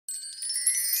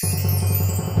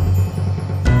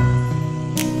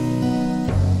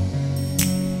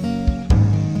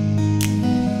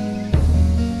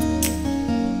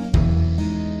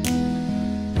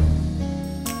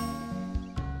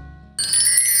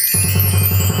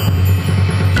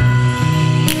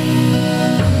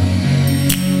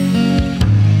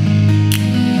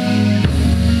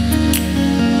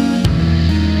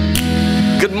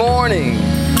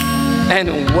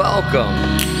and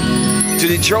welcome to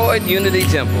Detroit Unity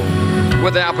Temple, where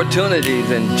the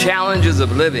opportunities and challenges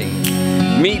of living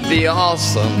meet the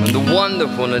awesome and the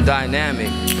wonderful and the dynamic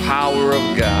power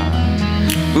of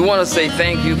God. We want to say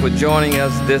thank you for joining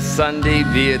us this Sunday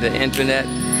via the internet.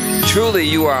 Truly,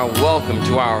 you are welcome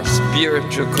to our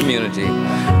spiritual community.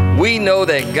 We know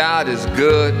that God is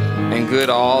good and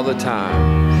good all the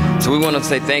time. So we want to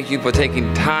say thank you for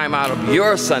taking time out of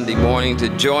your Sunday morning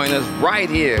to join us right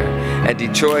here at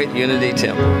Detroit Unity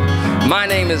Temple. My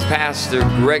name is Pastor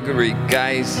Gregory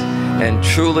Guice, and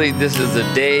truly this is the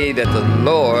day that the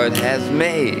Lord has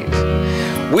made.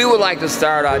 We would like to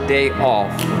start our day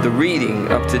off with the reading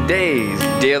of today's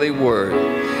daily word.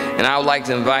 And I would like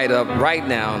to invite up right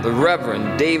now the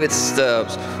Reverend David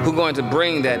Stubbs, who's going to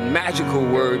bring that magical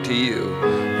word to you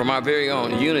from our very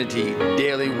own Unity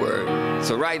Daily Word.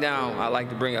 So right now, I'd like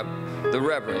to bring up the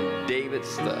Reverend David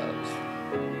Stubbs.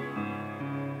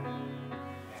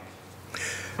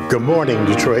 Good morning,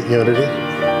 Detroit Unity.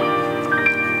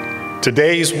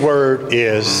 Today's word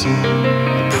is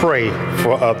pray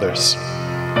for others.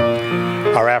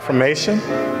 Our affirmation: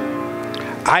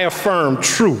 I affirm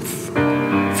truth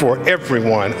for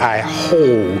everyone I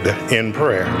hold in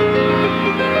prayer.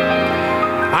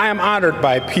 I am honored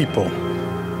by people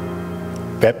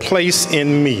that place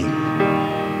in me,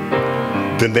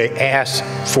 then they ask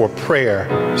for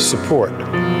prayer support.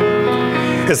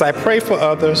 As I pray for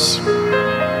others,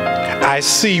 I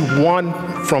see one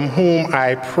from whom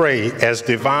I pray as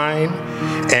divine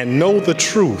and know the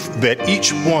truth that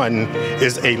each one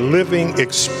is a living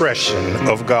expression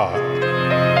of God.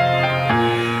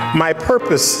 My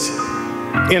purpose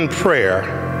in prayer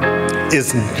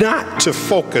is not to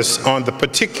focus on the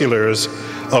particulars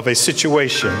of a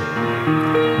situation,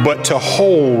 but to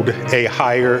hold a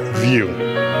higher view.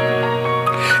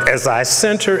 As I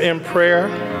center in prayer,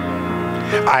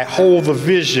 I hold the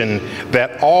vision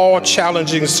that all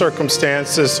challenging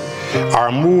circumstances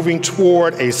are moving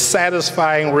toward a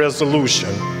satisfying resolution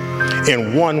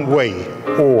in one way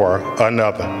or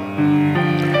another.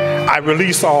 I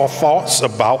release all thoughts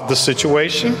about the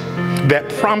situation that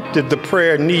prompted the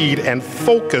prayer need and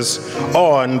focus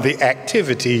on the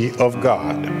activity of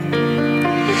God.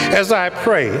 As I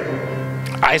pray,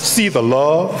 I see the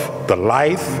love, the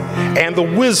life, and the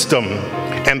wisdom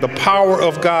and the power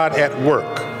of God at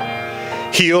work,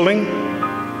 healing,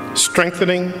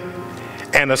 strengthening,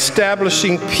 and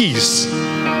establishing peace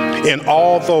in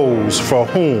all those for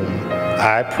whom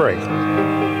I pray.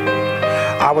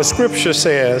 Our scripture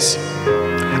says,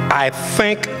 I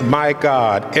thank my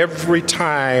God every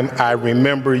time I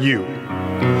remember you,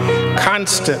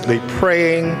 constantly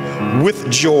praying with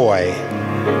joy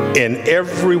in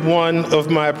every one of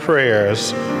my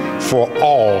prayers for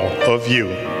all of you.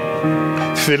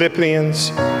 Philippians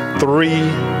 3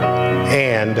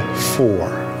 and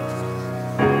 4.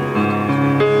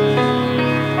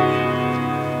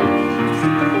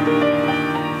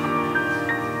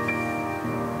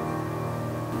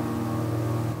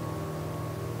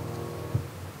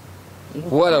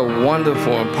 What a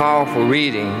wonderful and powerful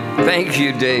reading. Thank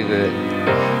you, David.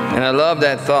 And I love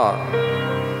that thought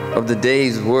of the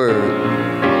day's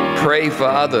word, pray for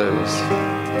others.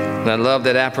 And I love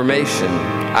that affirmation.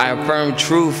 I affirm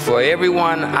truth for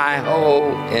everyone I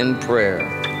hold in prayer.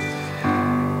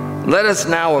 Let us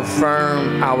now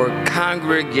affirm our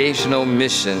congregational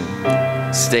mission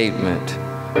statement.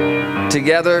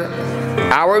 Together,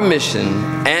 our mission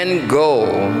and goal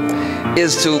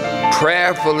is to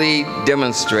prayerfully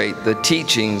demonstrate the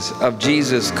teachings of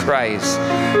Jesus Christ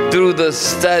through the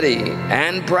study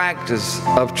and practice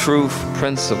of truth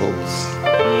principles.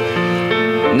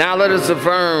 Now let us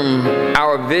affirm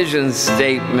our vision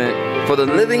statement for the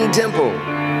living temple.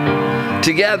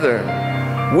 Together,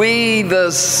 we,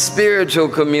 the spiritual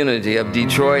community of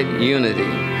Detroit Unity,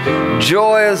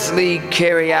 joyously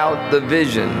carry out the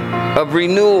vision of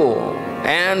renewal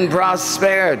and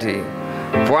prosperity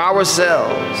for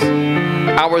ourselves,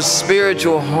 our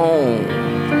spiritual home,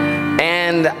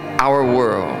 and our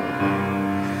world.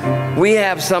 We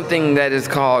have something that is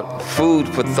called food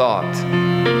for thought.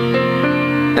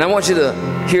 And I want you to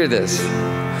hear this.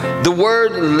 The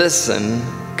word listen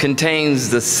contains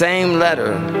the same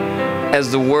letter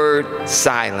as the word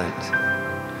silent.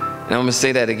 And I'm going to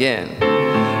say that again.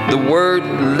 The word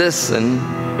listen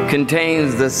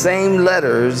contains the same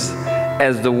letters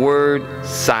as the word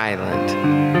silent.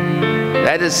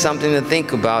 That is something to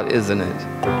think about, isn't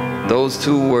it? Those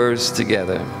two words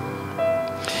together.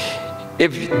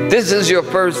 If this is your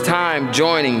first time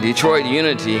joining Detroit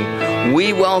Unity,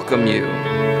 we welcome you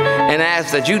and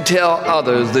ask that you tell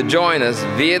others to join us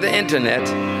via the internet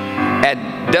at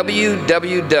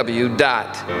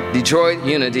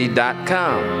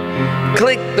www.detroitunity.com.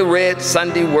 Click the red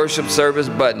Sunday Worship Service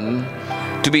button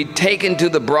to be taken to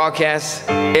the broadcast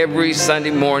every Sunday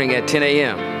morning at 10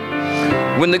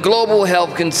 a.m. When the global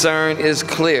health concern is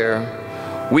clear,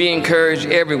 we encourage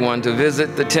everyone to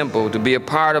visit the temple to be a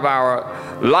part of our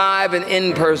live and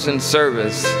in-person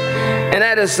service. And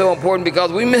that is so important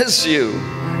because we miss you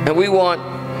and we want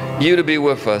you to be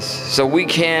with us. So we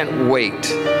can't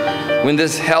wait when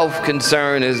this health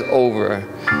concern is over,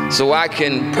 so I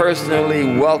can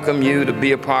personally welcome you to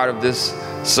be a part of this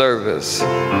service.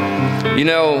 You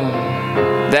know,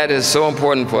 that is so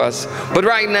important for us. But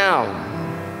right now,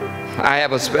 I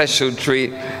have a special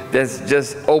treat that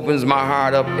just opens my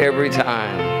heart up every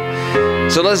time.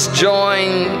 So let's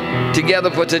join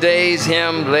together for today's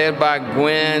hymn led by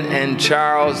Gwen and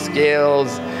Charles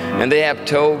Scales. And they have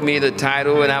told me the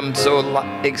title, and I'm so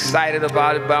excited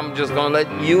about it, but I'm just going to let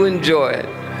you enjoy it.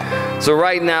 So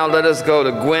right now, let us go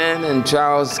to Gwen and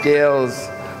Charles Scales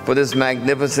for this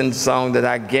magnificent song that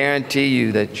I guarantee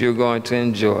you that you're going to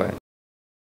enjoy.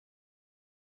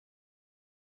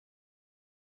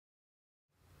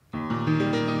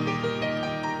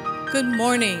 Good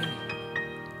morning.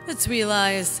 Let's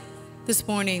realize this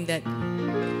morning that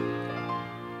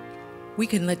we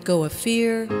can let go of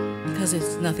fear because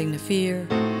it's nothing to fear.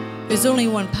 There's only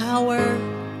one power,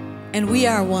 and we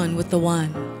are one with the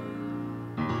one.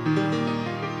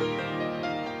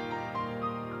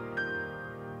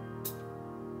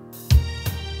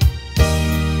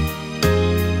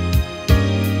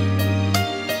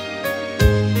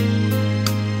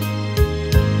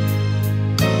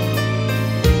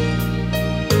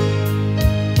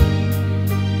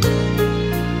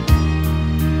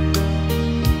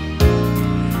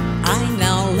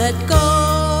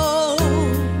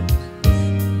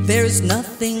 There's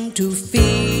nothing to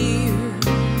fear.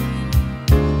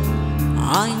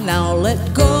 I now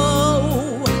let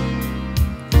go.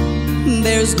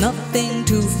 There's nothing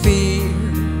to fear.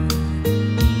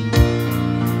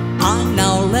 I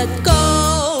now let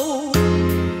go.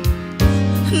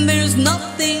 There's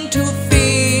nothing to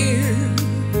fear.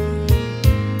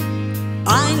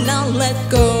 I now let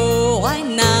go. I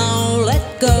now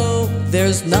let go.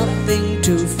 There's nothing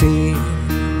to fear.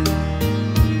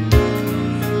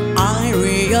 I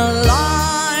realize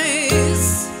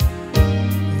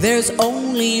there's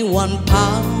only one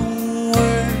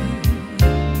power.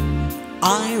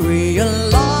 I realize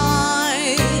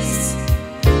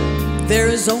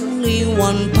there's only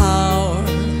one power.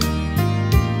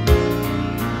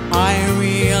 I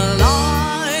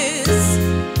realize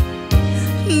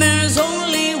there's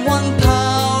only one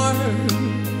power.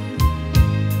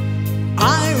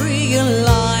 I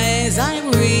realize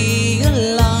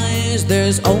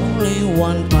there's only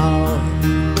one power.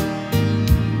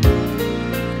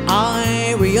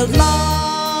 I realize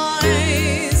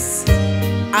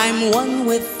I'm one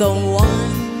with the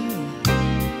one.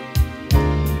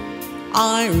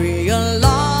 I realize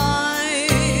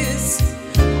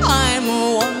I'm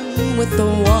one with the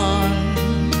one.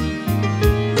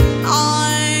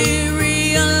 I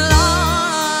realize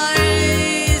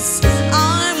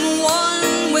I'm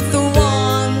one with the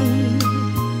one.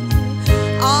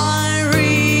 I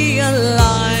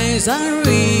realize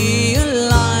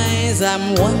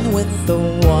I'm one with the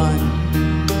one.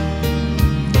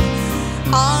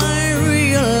 I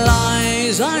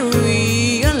realize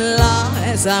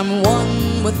I'm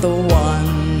one with the one.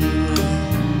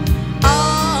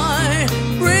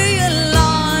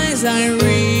 I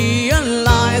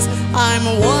realize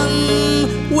I'm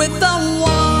one with the one.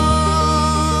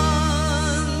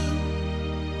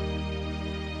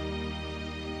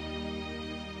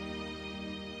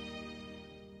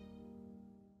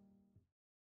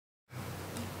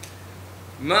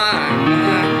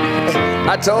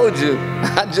 I told you,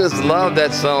 I just love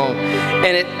that song.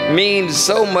 And it means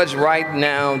so much right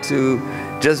now to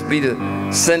just be the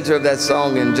center of that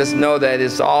song and just know that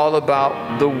it's all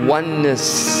about the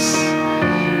oneness.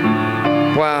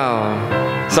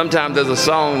 Wow. Sometimes there's a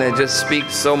song that just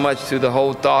speaks so much to the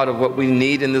whole thought of what we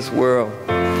need in this world.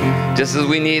 Just as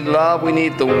we need love, we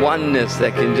need the oneness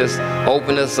that can just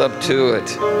open us up to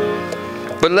it.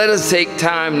 But let us take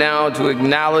time now to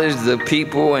acknowledge the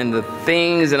people and the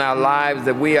things in our lives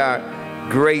that we are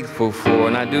grateful for,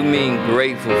 and I do mean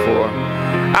grateful for.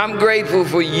 I'm grateful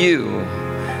for you.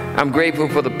 I'm grateful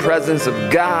for the presence of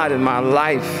God in my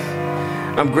life.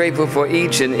 I'm grateful for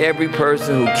each and every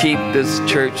person who keep this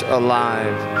church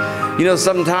alive. You know,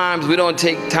 sometimes we don't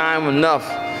take time enough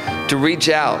to reach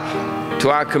out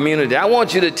to our community. I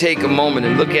want you to take a moment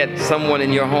and look at someone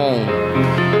in your home.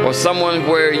 or someone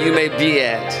where you may be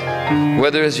at,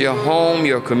 whether it's your home,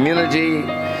 your community,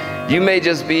 you may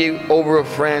just be over a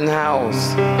friend's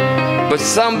house, but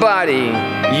somebody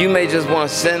you may just want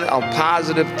to send a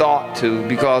positive thought to,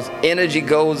 because energy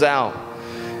goes out.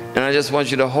 And I just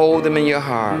want you to hold them in your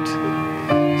heart.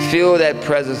 Feel that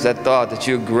presence, that thought, that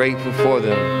you're grateful for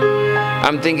them.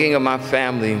 I'm thinking of my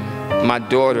family, my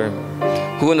daughter,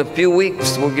 who in a few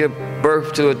weeks will give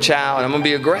birth to a child. I'm going to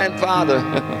be a grandfather.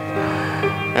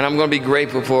 And I'm going to be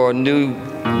grateful for a new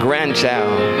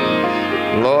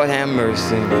grandchild. Lord have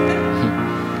mercy.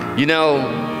 You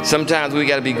know, sometimes we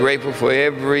got to be grateful for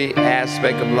every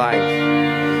aspect of life.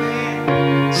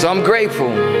 So I'm grateful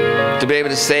to be able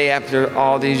to say after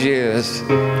all these years,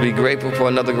 to be grateful for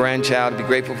another grandchild, to be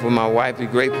grateful for my wife, to be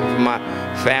grateful for my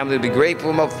family, to be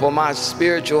grateful for my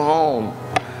spiritual home,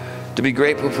 to be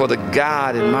grateful for the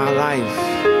God in my life.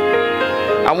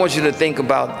 I want you to think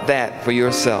about that for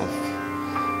yourself,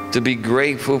 to be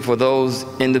grateful for those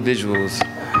individuals.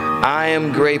 I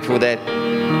am grateful that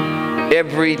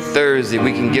every Thursday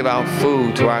we can give out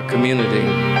food to our community,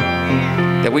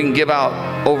 that we can give out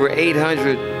over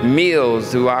 800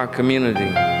 meals to our community.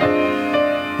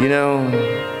 You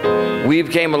know,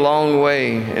 we've came a long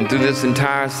way, and through this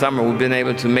entire summer we've been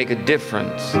able to make a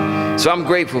difference. So I'm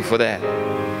grateful for that.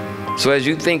 So as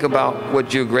you think about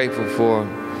what you're grateful for,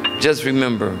 just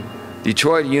remember,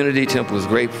 Detroit Unity Temple is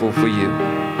grateful for you.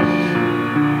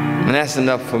 And that's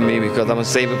enough for me, because I'm going to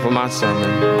save it for my sermon.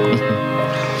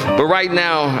 But right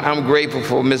now, I'm grateful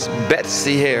for Miss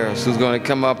Betsy Harris, who's going to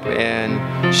come up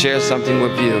and share something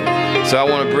with you. So I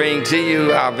want to bring to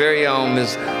you our very own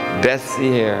Miss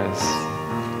Betsy Harris.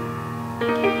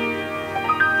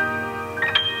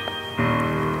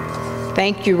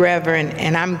 Thank you, Reverend,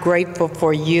 and I'm grateful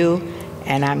for you,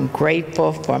 and I'm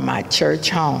grateful for my church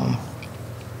home.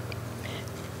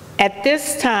 At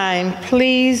this time,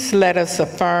 please let us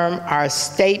affirm our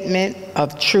statement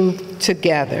of truth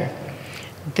together.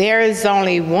 There is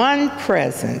only one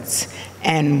presence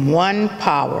and one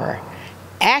power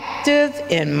active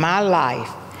in my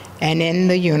life and in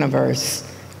the universe,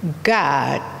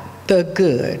 God, the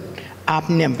good,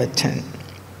 omnipotent.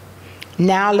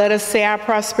 Now let us say our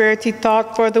prosperity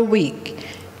thought for the week,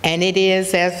 and it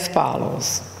is as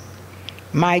follows.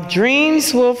 My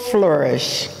dreams will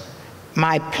flourish.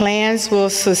 My plans will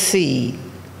succeed.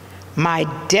 My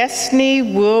destiny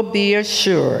will be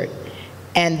assured,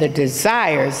 and the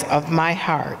desires of my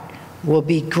heart will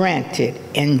be granted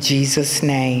in Jesus'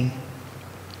 name.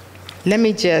 Let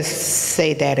me just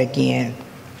say that again.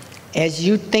 As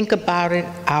you think about it,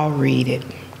 I'll read it.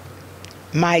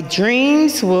 My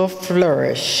dreams will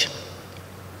flourish.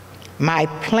 My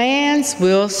plans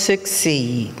will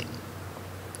succeed.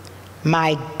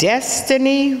 My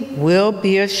destiny will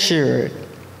be assured,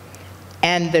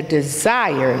 and the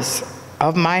desires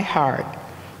of my heart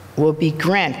will be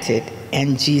granted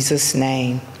in Jesus'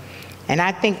 name. And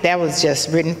I think that was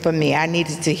just written for me. I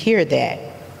needed to hear that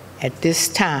at this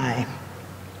time.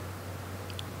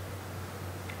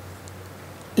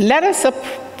 Let us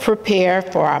prepare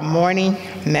for our morning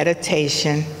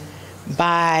meditation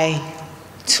by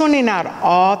tuning out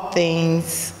all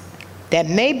things that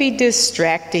may be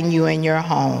distracting you in your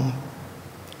home,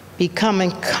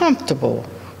 becoming comfortable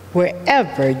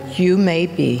wherever you may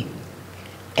be,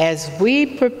 as we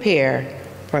prepare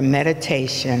for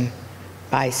meditation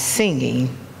by singing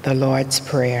the Lord's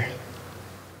Prayer.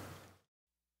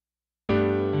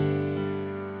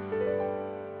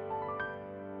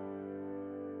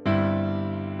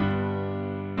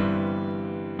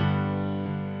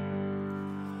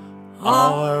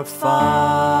 Our Father,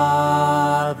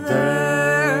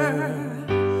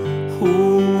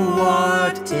 who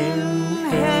art in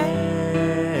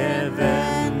heaven,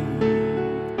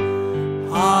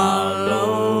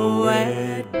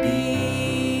 hallowed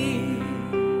be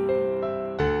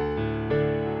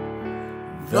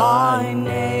thy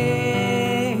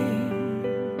name.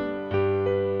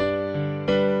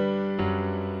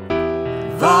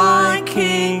 Thy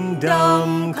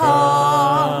kingdom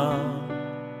come.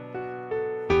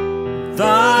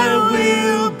 Thy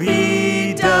will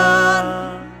be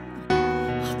done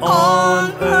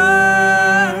on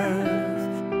earth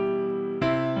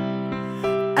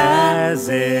as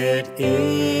it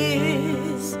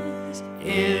is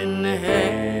in heaven.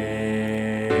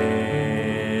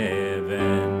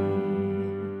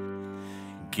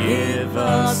 Give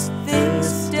us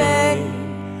this day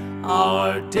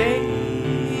our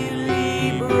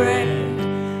daily bread,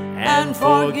 and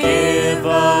forgive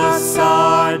us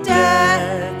our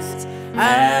debts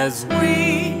as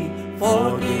we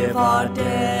forgive our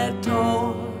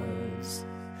debtors.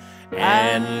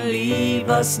 And leave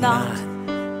us not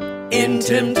in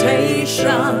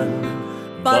temptation,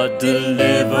 but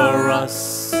deliver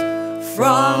us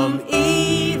from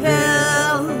evil.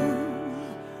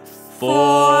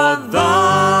 For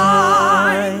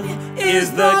thine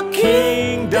is the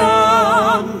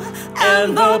kingdom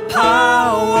and the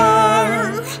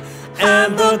power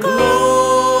and the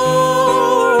glory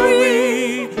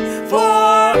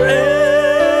forever.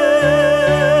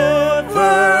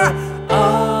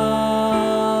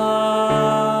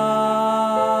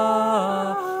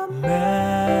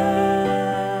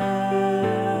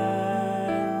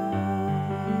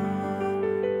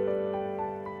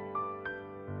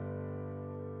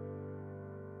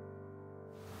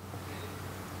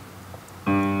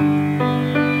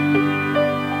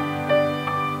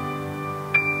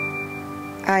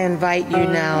 I invite you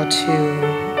now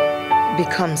to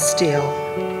become still.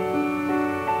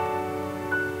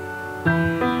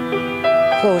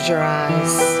 Close your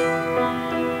eyes.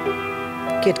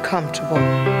 Get comfortable.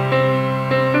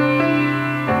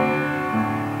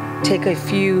 Take a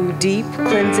few deep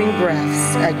cleansing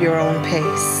breaths at your own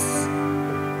pace,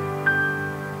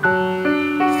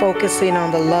 focusing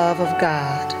on the love of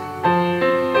God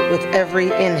with every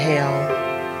inhale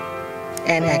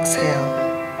and exhale.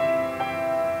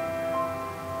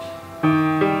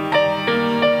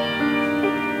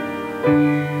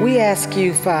 We ask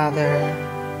you, Father,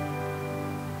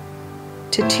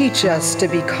 to teach us to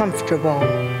be comfortable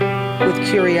with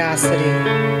curiosity,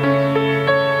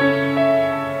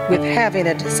 with having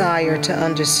a desire to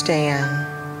understand,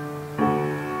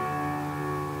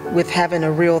 with having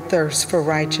a real thirst for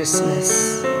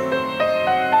righteousness.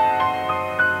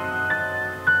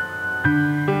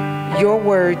 Your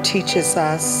word teaches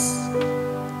us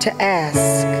to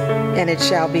ask, and it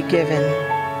shall be given,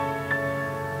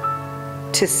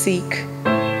 to seek,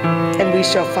 and we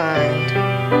shall find,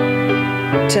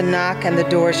 to knock, and the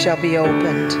door shall be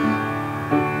opened.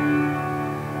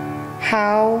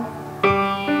 How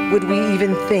would we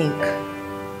even think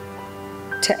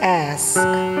to ask,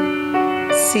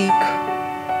 seek,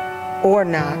 or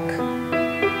knock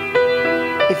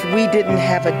if we didn't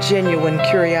have a genuine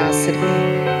curiosity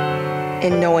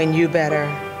in knowing you better,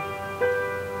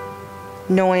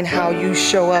 knowing how you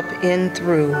show up in,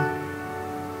 through,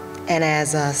 and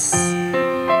as us?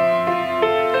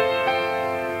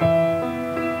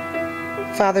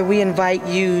 Father, we invite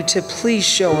you to please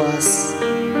show us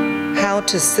how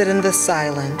to sit in the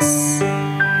silence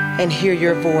and hear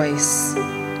your voice,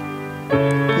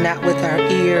 not with our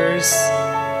ears,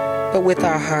 but with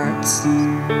our hearts.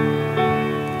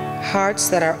 Hearts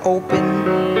that are open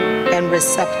and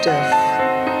receptive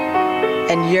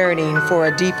and yearning for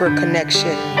a deeper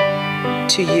connection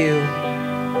to you.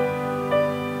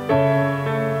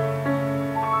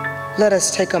 Let us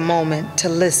take a moment to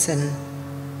listen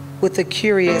with a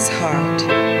curious heart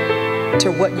to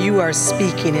what you are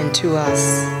speaking into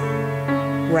us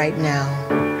right now.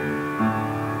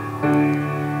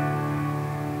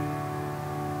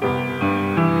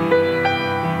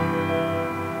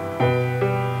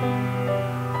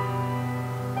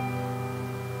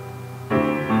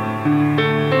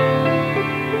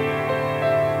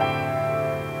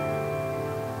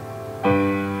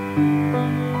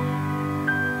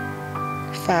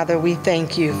 Father, we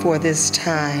thank you for this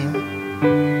time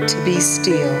to be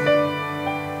still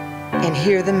and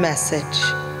hear the message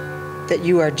that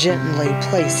you are gently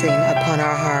placing upon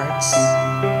our hearts,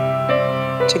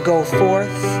 to go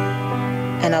forth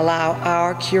and allow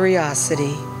our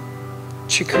curiosity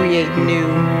to create new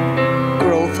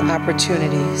growth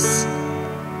opportunities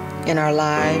in our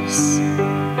lives,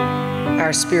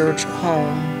 our spiritual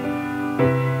home,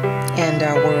 and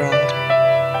our world.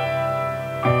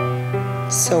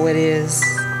 So it is,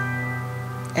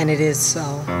 and it is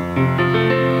so. Amen.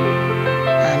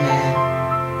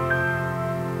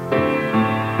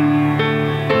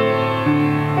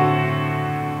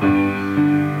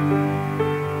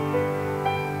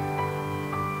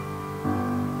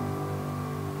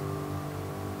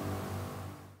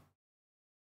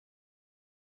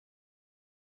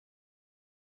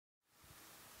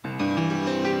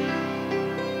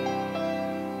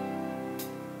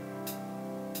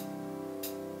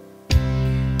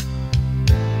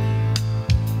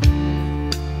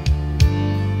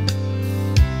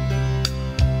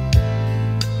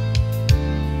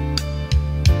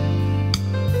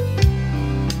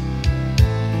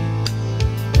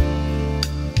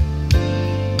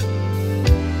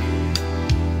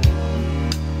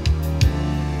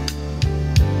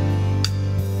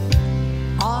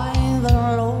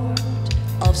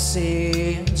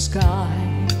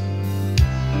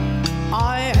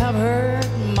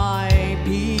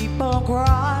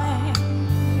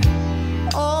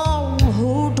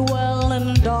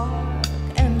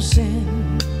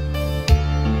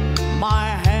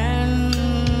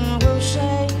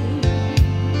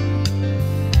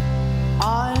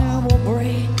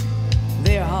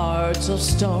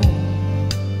 stone.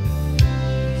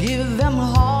 Give them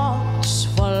hearts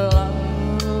for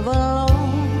love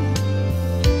alone.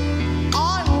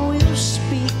 I will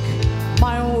speak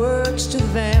my words to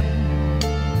them.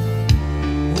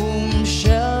 Whom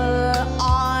shall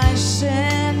I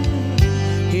send?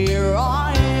 Here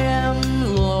I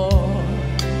am, Lord.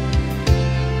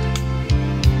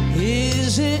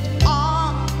 Is it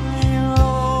I,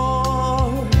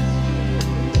 Lord?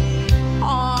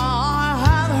 I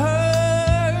have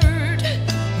heard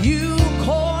you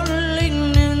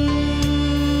calling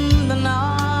in the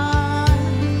night.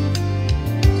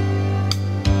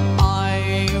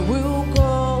 I will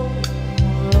go,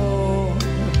 Lord,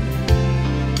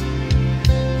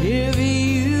 if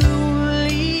you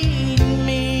lead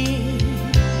me.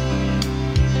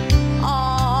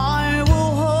 I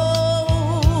will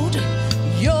hold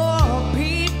your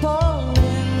people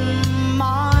in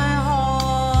my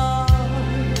heart.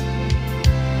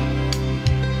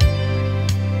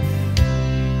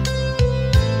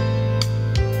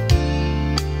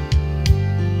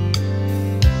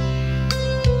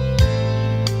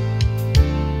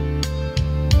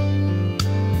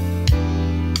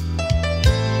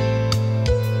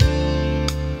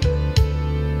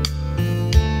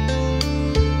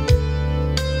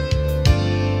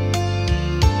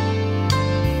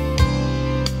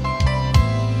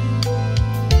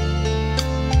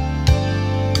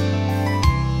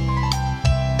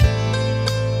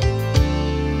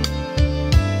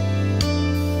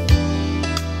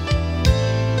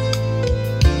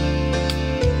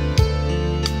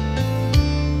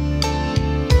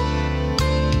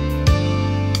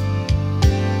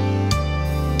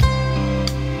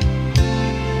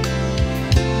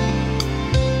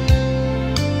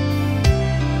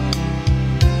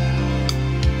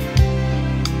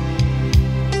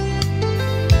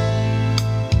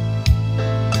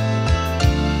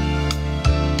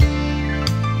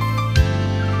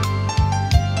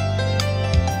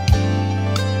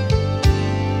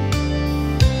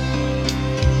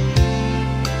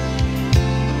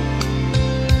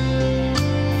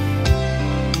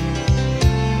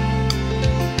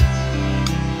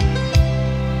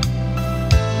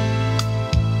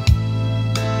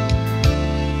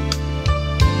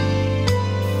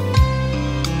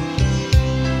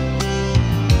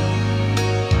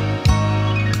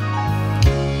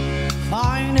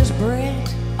 Finest bread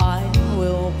I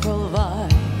will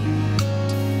provide,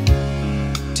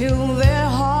 till their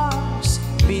hearts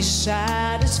be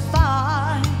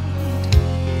satisfied.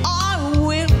 I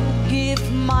will give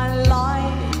my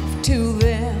life to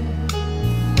them.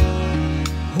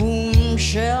 Whom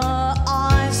shall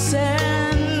I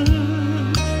send?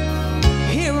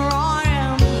 Here I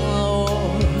am,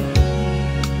 Lord.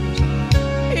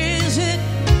 Is it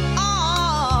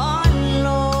I,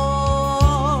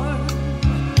 Lord?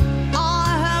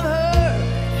 I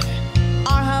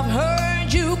have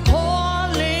heard you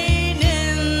calling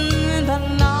in the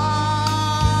night.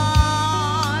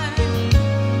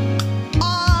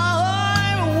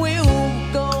 I will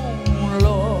go,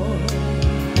 Lord,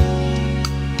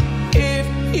 if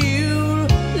you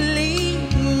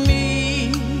lead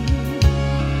me.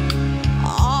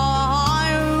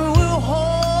 I will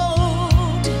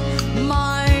hold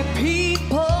my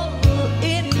people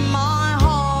in my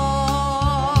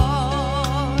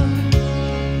heart.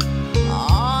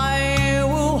 I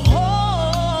will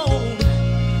hold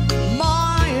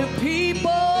my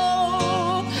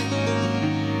people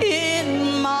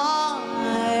in my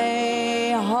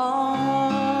heart.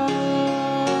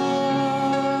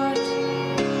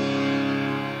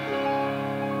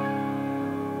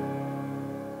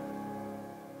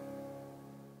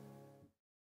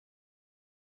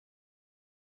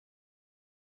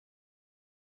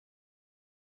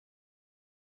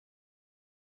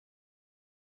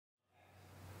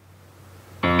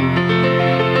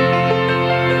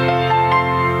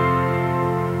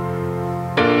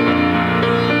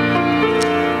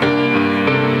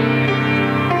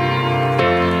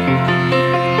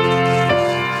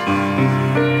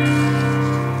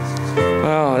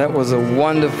 Wow, that was a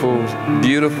wonderful,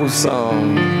 beautiful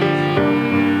song.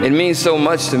 It means so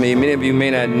much to me. Many of you may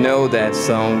not know that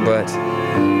song, but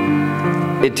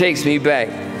it takes me back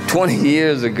 20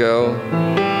 years ago,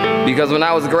 because when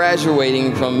I was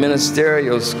graduating from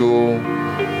ministerial school,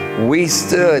 we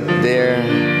stood there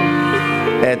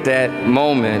at that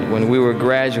moment when we were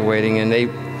graduating, and they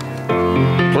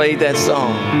played that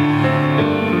song.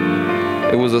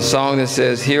 It was a song that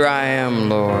says, "Here I am,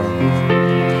 Lord."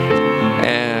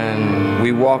 And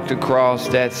we walked across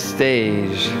that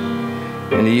stage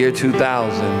in the year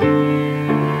 2000.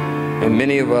 And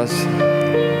many of us,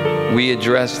 we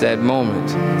addressed that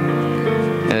moment.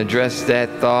 and addressed that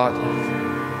thought.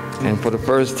 And for the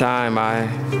first time, I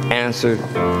answered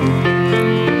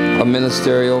a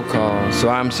ministerial call. So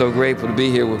I'm so grateful to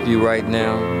be here with you right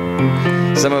now.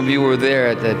 Some of you were there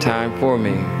at that time for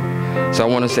me. So I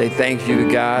want to say thank you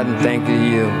to God and thank you to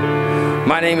you.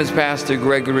 My name is Pastor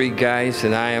Gregory Guice,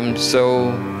 and I am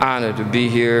so honored to be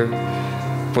here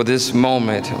for this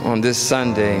moment on this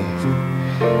Sunday.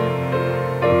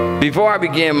 Before I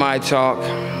begin my talk,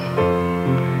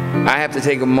 I have to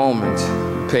take a moment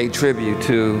to pay tribute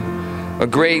to a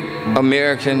great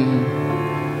American,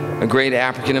 a great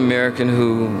African American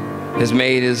who has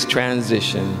made his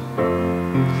transition.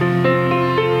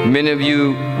 Many of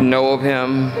you know of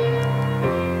him.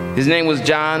 His name was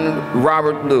John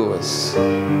Robert Lewis.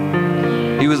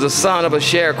 He was the son of a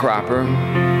sharecropper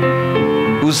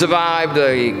who survived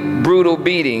a brutal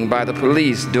beating by the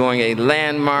police during a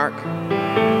landmark,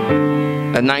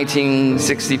 a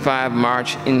 1965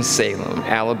 march in Salem,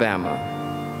 Alabama.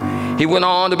 He went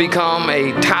on to become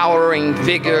a towering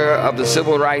figure of the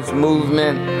civil rights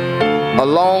movement, a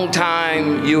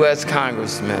longtime U.S.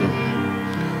 congressman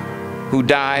who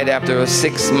died after a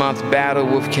 6-month battle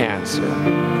with cancer.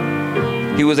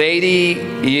 He was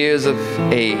 80 years of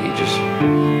age.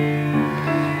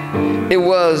 It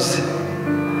was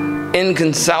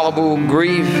inconsolable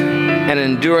grief and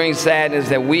enduring sadness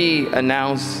that we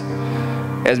announced,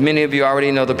 as many of you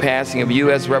already know, the passing of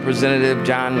U.S. Representative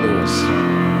John Lewis.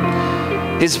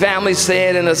 His family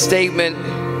said in a statement,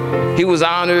 he was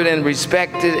honored and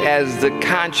respected as the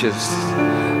conscience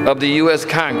of the U.S.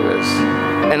 Congress,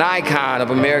 an icon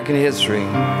of American history.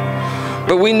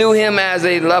 But we knew him as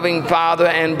a loving father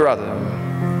and brother.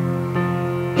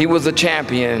 He was a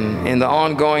champion in the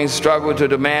ongoing struggle to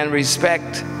demand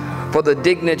respect for the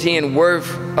dignity and worth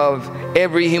of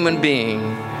every human being.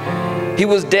 He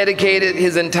was dedicated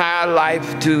his entire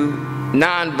life to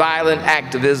nonviolent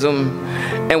activism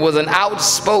and was an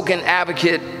outspoken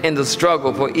advocate in the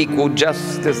struggle for equal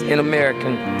justice in America.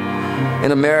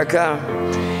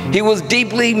 He was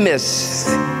deeply missed.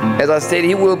 As I stated,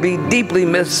 he will be deeply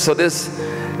missed, so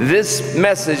this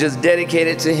message is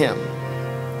dedicated to him.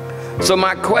 So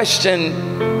my question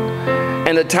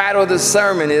and the title of the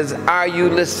sermon is, are you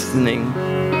listening?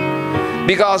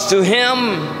 Because to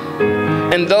him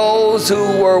and those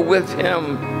who were with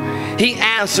him, he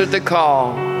answered the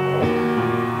call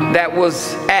that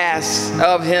was asked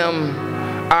of him,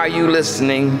 are you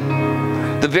listening?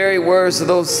 The very words of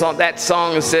that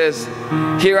song says,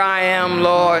 here I am,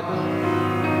 Lord.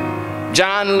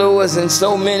 John Lewis and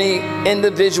so many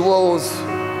individuals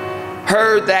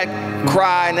heard that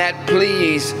cry and that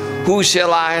pleas, who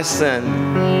shall I send?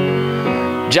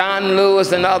 John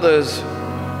Lewis and others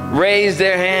raised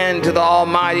their hand to the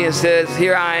Almighty and says,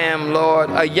 here I am, Lord.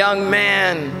 A young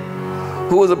man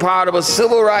who was a part of a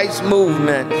civil rights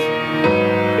movement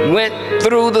went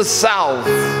through the South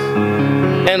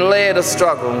and led a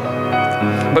struggle.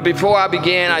 But before I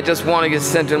begin, I just want to get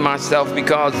centered myself,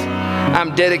 because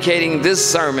I'm dedicating this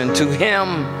sermon to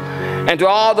him and to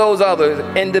all those other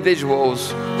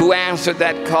individuals who answered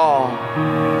that call,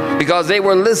 because they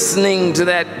were listening to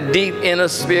that deep inner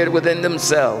spirit within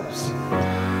themselves.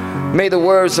 May the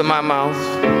words of my mouth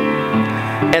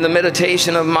and the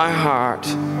meditation of my heart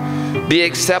be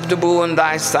acceptable in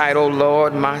thy sight, O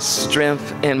Lord, my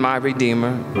strength and my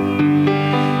Redeemer.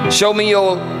 Show me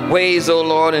your ways, O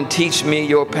Lord, and teach me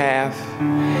your path,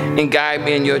 and guide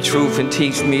me in your truth and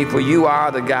teach me, for you are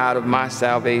the God of my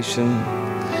salvation,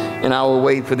 and I will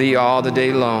wait for thee all the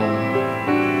day long.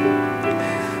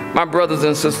 My brothers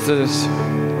and sisters,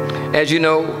 as you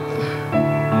know,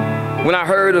 when I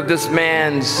heard of this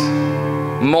man's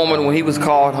moment when he was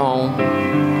called home,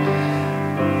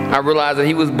 I realized that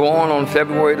he was born on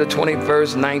February the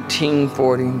 21st,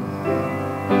 1940.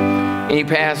 And he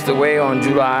passed away on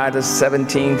July the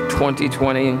 17th,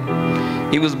 2020.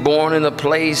 He was born in the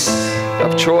place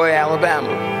of Troy,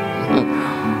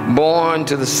 Alabama, born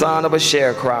to the son of a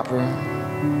sharecropper.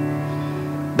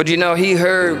 But you know, he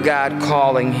heard God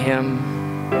calling him.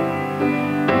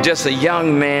 Just a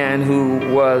young man who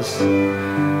was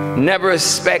never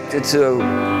expected to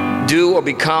do or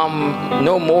become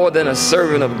no more than a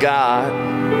servant of God.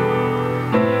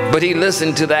 But he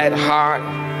listened to that heart.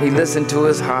 He listened to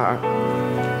his heart.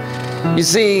 You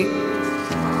see,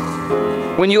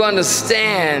 when you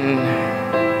understand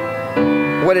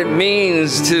what it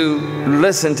means to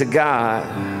listen to God,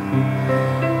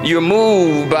 you're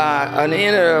moved by an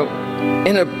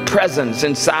inner presence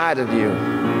inside of you.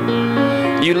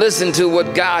 You listen to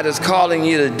what God is calling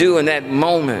you to do in that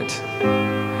moment.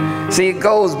 See, it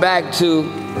goes back to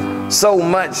so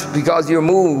much, because you're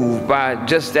moved by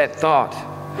just that thought.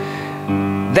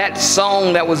 that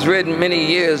song that was written many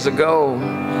years ago.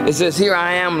 It says, "Here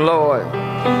I am, Lord,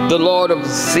 the Lord of the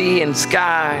sea and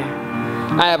sky.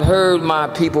 I have heard my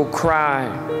people cry.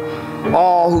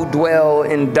 All who dwell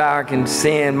in dark and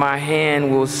sin, my hand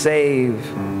will save.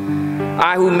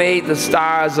 I who made the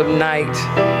stars of night,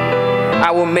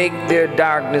 I will make their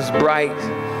darkness bright.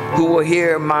 Who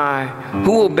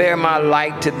will bear my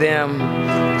light to them?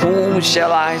 Whom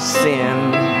shall I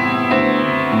send?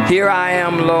 Here I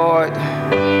am, Lord.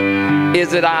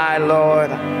 Is it I,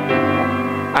 Lord?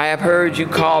 I have heard you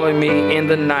calling me in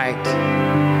the night.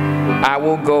 I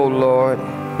will go, Lord,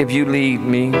 if you lead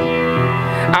me.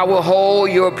 I will hold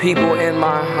your people in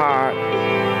my heart.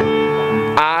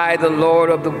 I, the Lord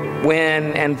of the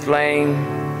wind and flame,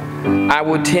 I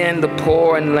will tend the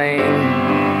poor and lame.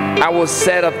 I will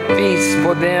set a feast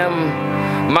for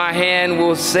them. My hand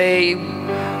will save.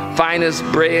 Finest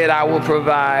bread I will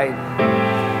provide.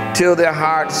 Till their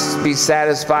hearts be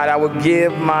satisfied, I will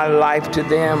give my life to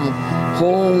them.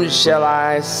 Whom shall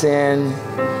I send?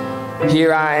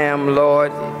 Here I am,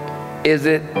 Lord. Is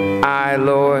it I,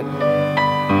 Lord?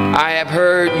 I have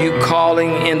heard you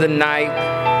calling in the night.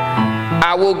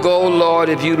 I will go, Lord,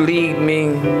 if you lead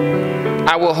me.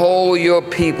 I will hold your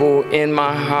people in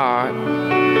my heart.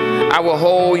 I will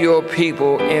hold your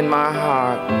people in my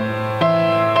heart.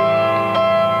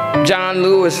 John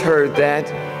Lewis heard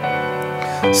that.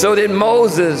 So did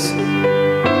Moses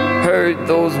heard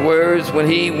those words when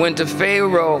he went to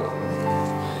Pharaoh.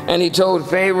 And he told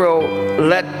Pharaoh,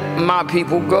 "Let my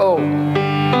people go."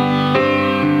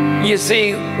 You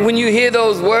see, when you hear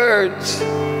those words,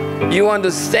 you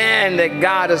understand that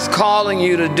God is calling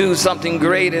you to do something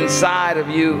great inside of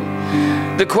you.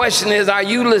 The question is, are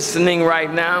you listening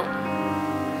right now?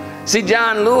 See,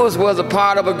 John Lewis was a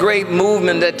part of a great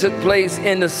movement that took place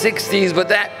in the 60s, but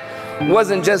that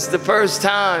wasn't just the first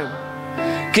time.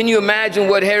 Can you imagine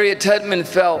what Harriet Tubman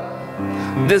felt?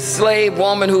 This slave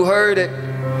woman who heard it,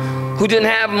 who didn't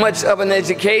have much of an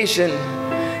education.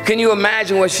 Can you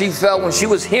imagine what she felt when she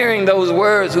was hearing those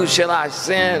words, "Who shall I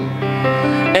send?"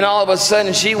 And all of a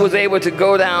sudden she was able to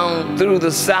go down through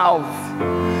the South.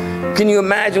 Can you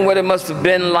imagine what it must have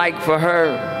been like for her?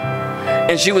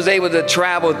 And she was able to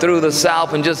travel through the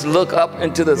South and just look up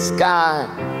into the sky.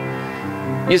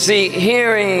 You see,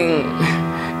 hearing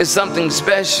is something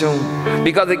special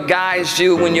because it guides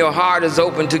you when your heart is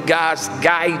open to God's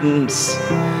guidance.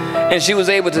 And she was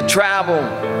able to travel.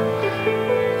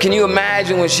 Can you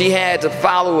imagine when she had to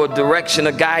follow a direction,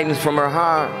 a guidance from her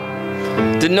heart?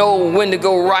 To know when to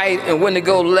go right and when to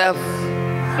go left.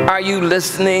 Are you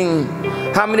listening?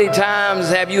 How many times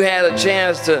have you had a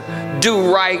chance to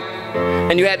do right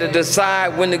and you had to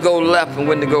decide when to go left and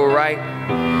when to go right?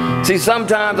 See,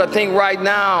 sometimes I think right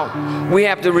now we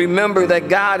have to remember that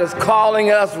God is calling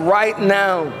us right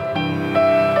now.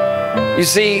 You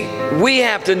see, we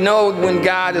have to know when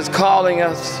God is calling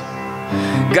us.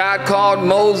 God called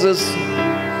Moses.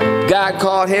 God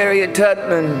called Harriet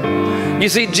Tubman. You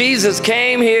see, Jesus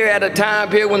came here at a time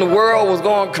period when the world was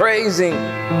going crazy.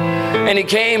 And he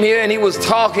came here and he was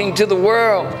talking to the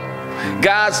world.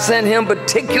 God sent him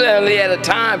particularly at a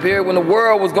time period when the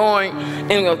world was going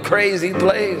in a crazy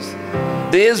place.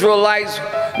 The Israelites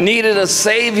needed a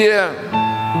savior.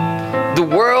 The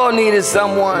world needed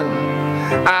someone.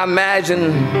 I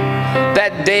imagine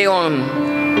that day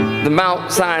on the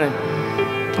Mount Sinai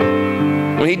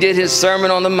when he did his Sermon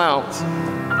on the Mount.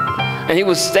 And he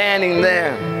was standing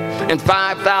there and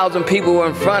 5,000 people were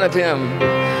in front of him.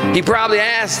 He probably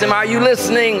asked them, "Are you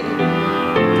listening?"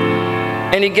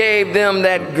 And he gave them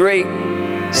that great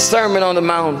Sermon on the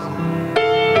Mount.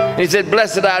 And he said,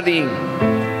 "Blessed are thee.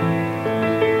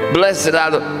 Blessed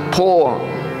are the poor.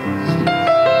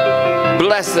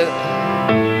 Blessed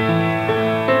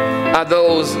are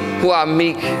those who are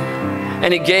meek."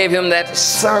 And he gave him that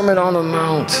Sermon on the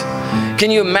Mount.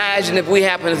 Can you imagine if we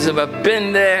happened to have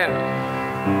been there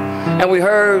and we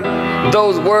heard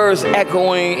those words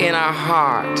echoing in our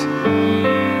heart?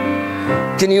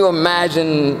 Can you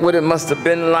imagine what it must have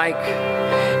been like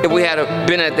if we had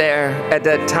been there at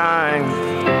that time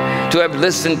to have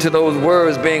listened to those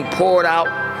words being poured out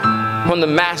from the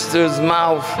Master's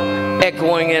mouth,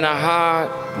 echoing in our heart?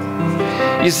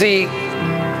 You see,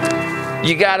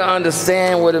 you got to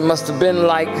understand what it must have been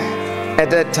like at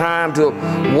that time to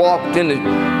have walked in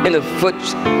the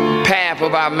footpath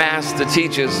of our master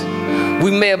teachers. We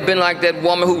may have been like that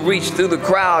woman who reached through the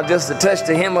crowd just to touch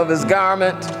the hem of his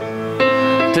garment,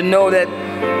 to know that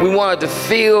we wanted to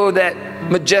feel that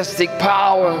majestic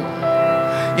power.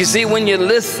 You see, when you're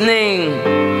listening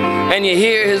and you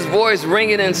hear his voice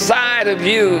ringing inside of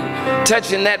you,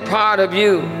 touching that part of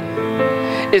you,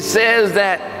 it says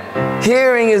that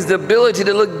hearing is the ability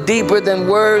to look deeper than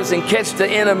words and catch the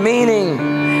inner meaning.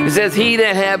 It says, he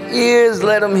that have ears,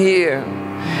 let him hear.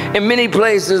 In many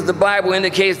places, the Bible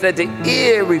indicates that the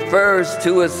ear refers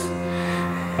to us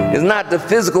is not the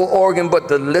physical organ, but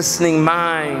the listening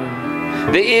mind.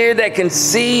 The ear that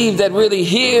conceives, that really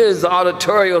hears, the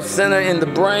auditorial center in the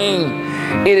brain.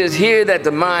 It is here that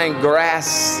the mind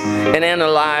grasps and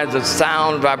analyzes the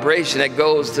sound vibration that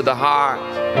goes to the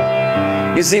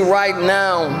heart. You see, right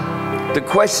now, the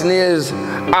question is,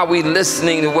 are we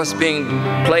listening to what's being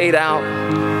played out?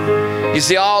 You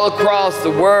see, all across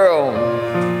the world,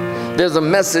 there's a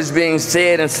message being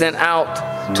said and sent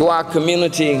out to our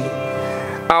community.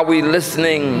 Are we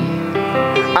listening?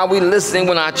 Are we listening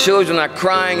when our children are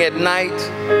crying at night?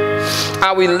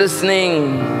 Are we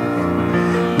listening?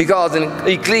 Because in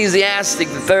Ecclesiastes, the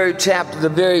 3rd chapter, the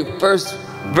very first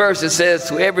verse, it says,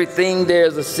 to everything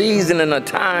there's a season and a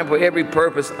time for every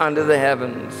purpose under the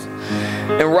heavens.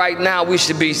 And right now we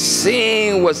should be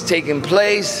seeing what's taking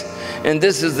place. And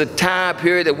this is the time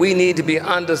period that we need to be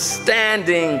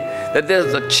understanding that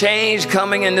there's a change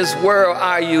coming in this world.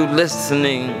 Are you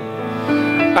listening?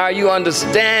 Are you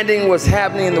understanding what's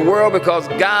happening in the world? Because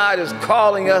God is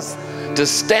calling us to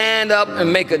stand up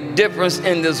and make a difference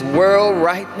in this world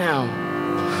right now.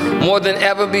 More than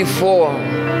ever before,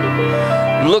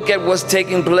 look at what's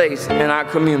taking place in our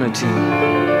community.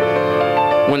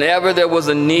 Whenever there was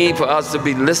a need for us to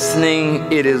be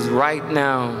listening, it is right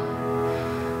now.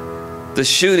 The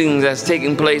shootings that's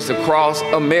taking place across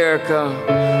America,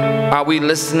 are we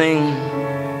listening?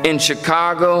 In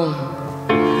Chicago,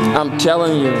 I'm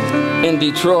telling you, in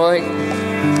Detroit,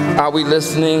 are we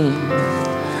listening?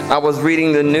 I was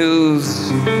reading the news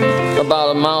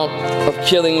about the amount of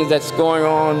killings that's going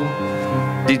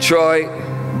on. Detroit,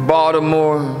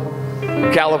 Baltimore,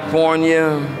 California.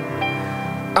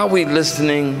 Are we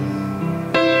listening?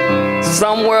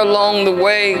 Somewhere along the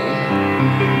way,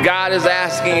 God is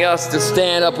asking us to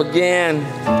stand up again,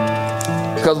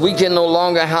 because we can no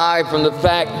longer hide from the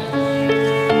fact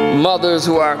mothers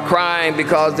who are crying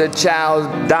because their child's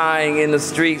dying in the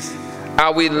streets.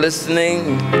 Are we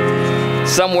listening?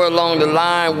 Somewhere along the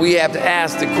line, we have to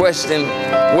ask the question,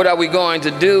 what are we going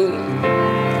to do?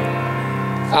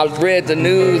 I've read the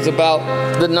news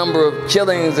about the number of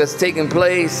killings that's taking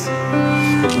place.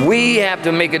 We have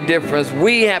to make a difference.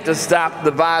 We have to stop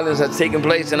the violence that's taking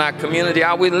place in our community.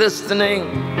 Are we listening?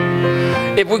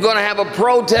 If we're going to have a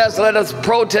protest, let us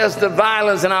protest the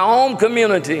violence in our own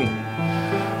community.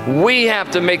 We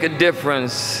have to make a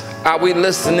difference. Are we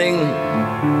listening?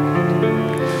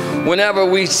 Whenever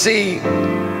we see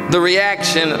the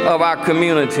reaction of our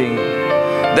community,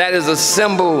 that is a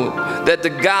symbol that the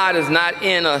God is not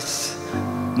in us,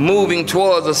 moving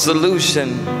towards a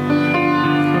solution.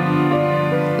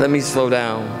 Let me slow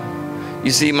down.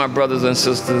 You see, my brothers and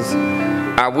sisters,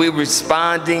 are we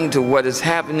responding to what is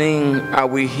happening? Are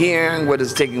we hearing what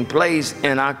is taking place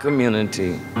in our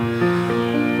community?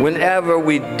 Whenever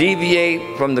we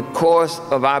deviate from the course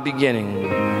of our beginning,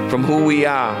 from who we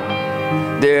are,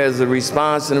 there is a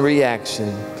response and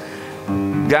reaction.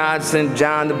 God sent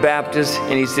John the Baptist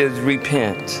and he says,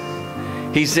 repent.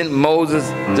 He sent Moses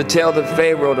to tell the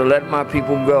Pharaoh to let my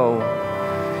people go.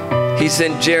 He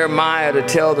sent Jeremiah to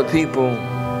tell the people.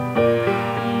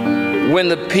 When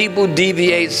the people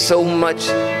deviate so much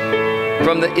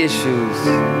from the issues,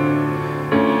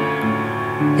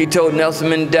 he told Nelson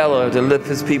Mandela to lift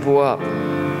his people up.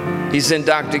 He sent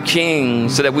Dr. King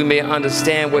so that we may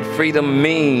understand what freedom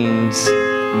means.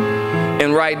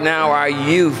 And right now our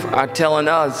youth are telling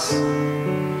us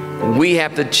we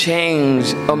have to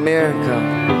change America.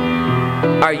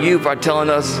 Our youth are telling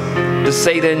us to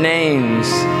say their names.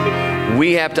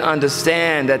 We have to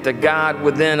understand that the God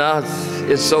within us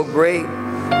is so great.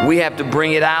 We have to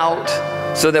bring it out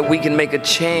so that we can make a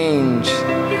change.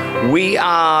 We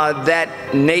are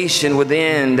that nation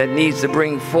within that needs to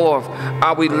bring forth.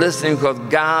 Are we listening? Because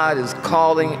God is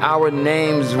calling our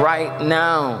names right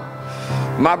now.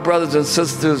 My brothers and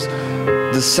sisters,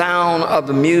 the sound of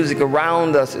the music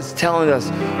around us is telling us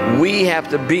we have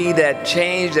to be that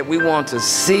change that we want to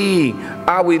see.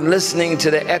 Are we listening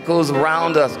to the echoes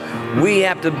around us? We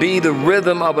have to be the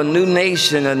rhythm of a new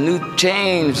nation, a new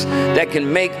change that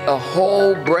can make a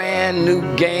whole brand new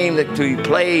game that we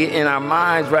play in our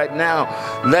minds right now.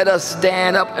 Let us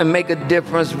stand up and make a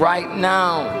difference right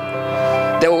now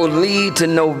that will lead to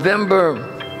November.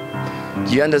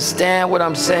 Do you understand what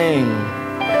I'm saying?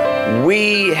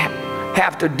 We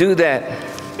have to do that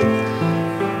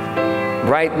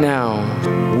right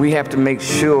now. We have to make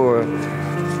sure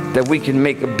that we can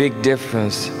make a big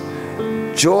difference.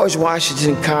 George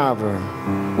Washington Carver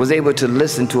was able to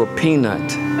listen to a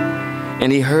peanut,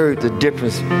 and he heard the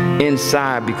difference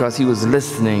inside because he was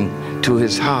listening to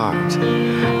his heart.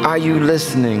 Are you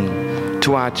listening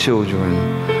to our children?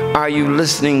 Are you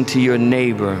listening to your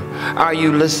neighbor? Are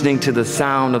you listening to the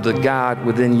sound of the God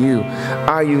within you?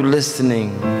 Are you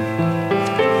listening?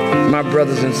 My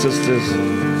brothers and sisters,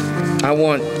 I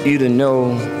want you to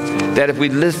know that if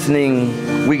we're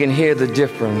listening, we can hear the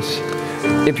difference.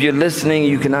 If you're listening,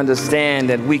 you can understand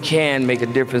that we can make a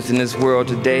difference in this world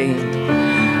today.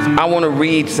 I want to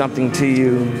read something to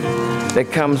you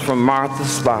that comes from Martha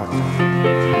Spock.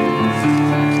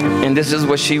 And this is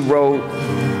what she wrote.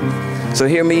 So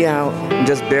hear me out,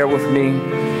 just bear with me.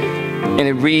 And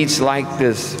it reads like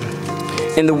this.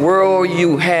 In the world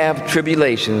you have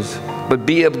tribulations, but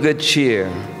be of good cheer.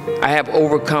 I have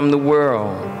overcome the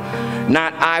world.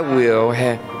 Not I will.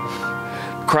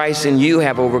 Christ and you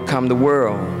have overcome the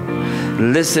world.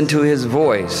 Listen to his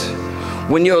voice.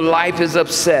 When your life is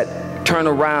upset, turn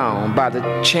around by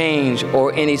the change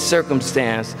or any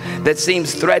circumstance that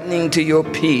seems threatening to your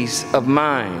peace of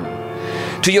mind.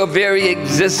 To your very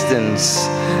existence,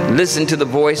 listen to the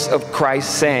voice of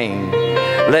Christ saying,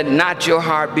 let not your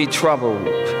heart be troubled,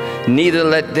 neither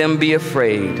let them be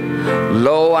afraid.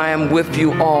 Lo, I am with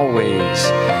you always.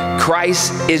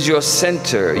 Christ is your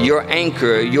center, your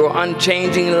anchor, your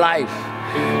unchanging life.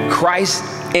 Christ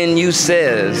in you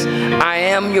says, I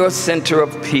am your center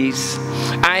of peace.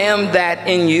 I am that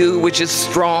in you which is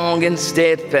strong and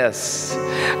steadfast.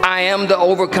 I am the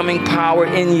overcoming power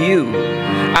in you.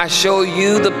 I show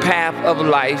you the path of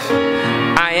life.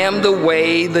 I am the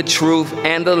way, the truth,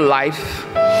 and the life.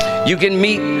 You can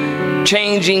meet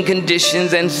changing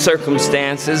conditions and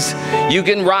circumstances. You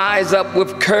can rise up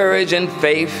with courage and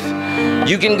faith.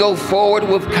 You can go forward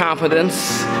with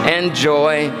confidence and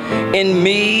joy. In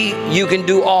me, you can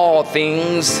do all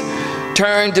things.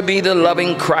 Turn to be the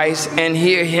loving Christ and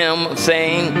hear him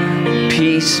saying,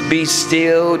 peace be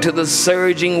still, to the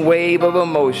surging wave of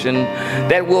emotion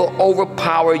that will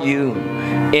overpower you.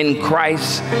 In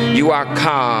Christ, you are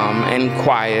calm and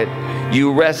quiet.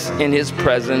 You rest in his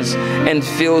presence and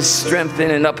feel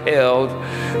strengthened and upheld.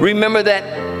 Remember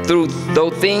that though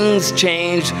things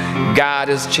change, God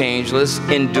is changeless,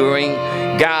 enduring.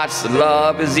 God's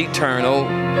love is eternal.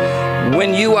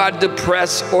 When you are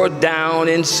depressed or down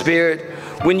in spirit,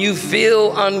 when you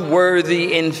feel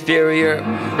unworthy, inferior,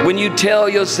 when you tell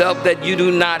yourself that you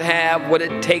do not have what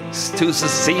it takes to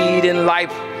succeed in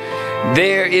life,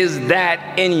 there is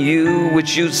that in you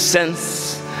which you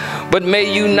sense, but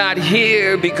may you not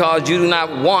hear because you do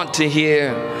not want to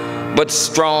hear, but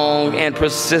strong and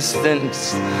persistent.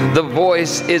 The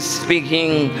voice is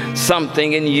speaking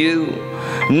something in you.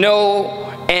 Know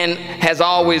and has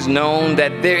always known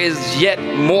that there is yet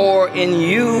more in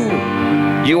you.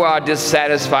 You are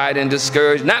dissatisfied and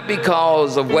discouraged, not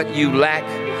because of what you lack,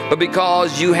 but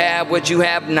because you have what you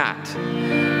have not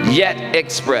yet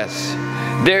expressed.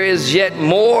 There is yet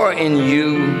more in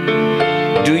you.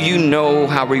 Do you know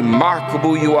how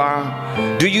remarkable you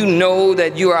are? Do you know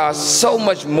that you are so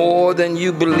much more than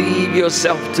you believe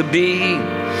yourself to be?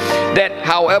 That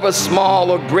however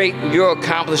small or great your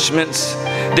accomplishments,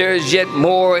 there is yet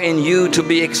more in you to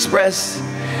be expressed.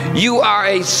 You are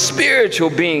a spiritual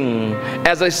being.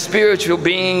 As a spiritual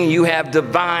being, you have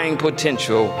divine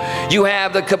potential. You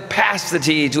have the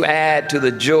capacity to add to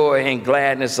the joy and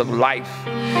gladness of life.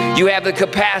 You have the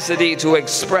capacity to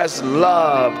express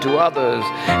love to others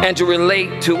and to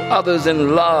relate to others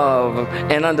in love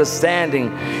and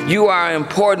understanding. You are an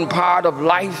important part of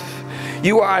life.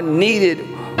 You are needed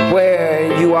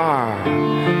where you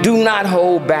are. Do not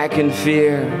hold back in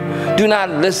fear. Do not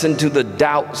listen to the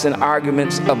doubts and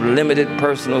arguments of limited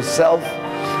personal self.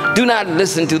 Do not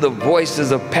listen to the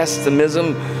voices of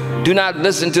pessimism. Do not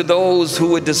listen to those who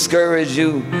would discourage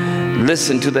you.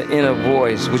 Listen to the inner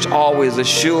voice which always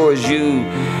assures you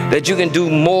that you can do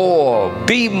more,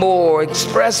 be more,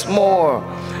 express more.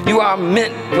 You are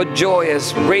meant for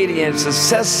joyous, radiant,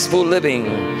 successful living.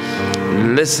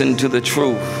 Listen to the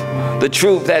truth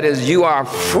that is you are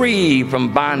free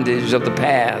from bondage of the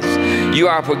past. You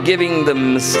are forgiving the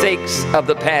mistakes of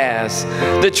the past.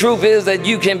 The truth is that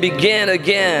you can begin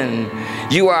again.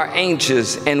 You are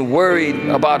anxious and worried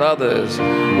about others.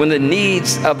 When the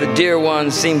needs of the dear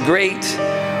ones seem great,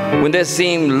 when there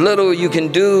seem little you can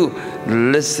do,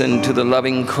 listen to the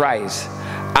loving Christ.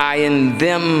 I in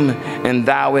them and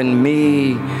thou in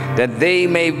me, that they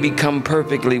may become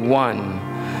perfectly one.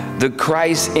 The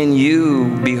Christ in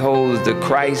you beholds the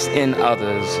Christ in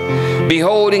others.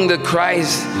 Beholding the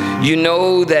Christ, you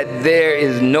know that there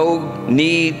is no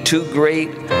need too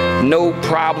great, no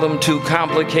problem too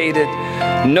complicated,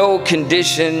 no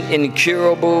condition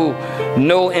incurable,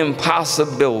 no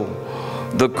impossible.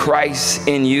 The Christ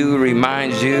in you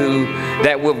reminds you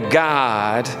that with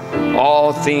God,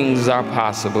 all things are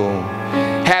possible.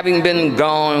 Having been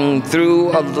gone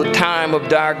through a time of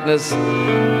darkness,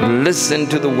 listen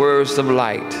to the words of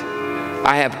light.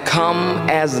 I have come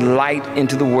as light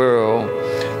into the world,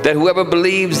 that whoever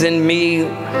believes in me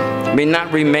may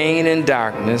not remain in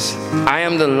darkness. I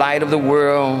am the light of the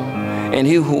world, and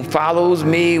he who follows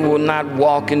me will not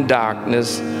walk in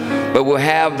darkness, but will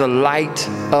have the light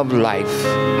of life.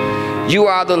 You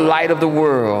are the light of the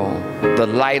world. The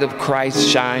light of Christ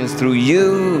shines through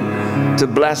you to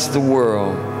bless the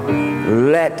world.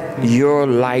 Let your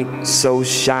light so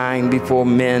shine before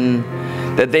men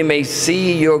that they may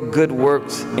see your good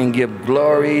works and give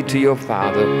glory to your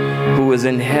Father who is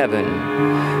in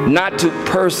heaven. Not to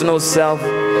personal self,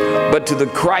 but to the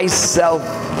Christ self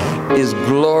is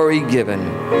glory given.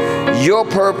 Your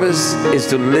purpose is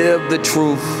to live the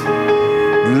truth.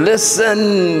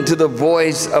 Listen to the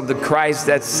voice of the Christ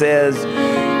that says,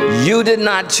 you did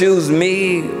not choose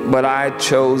me, but I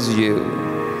chose you.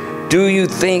 Do you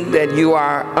think that you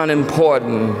are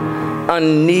unimportant,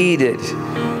 unneeded?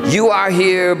 You are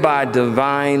here by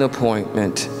divine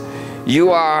appointment. You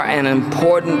are an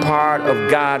important part of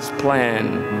God's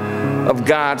plan, of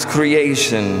God's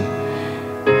creation.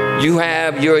 You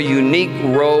have your unique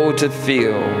role to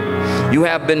fill. You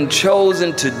have been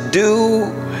chosen to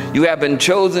do. You have been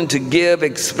chosen to give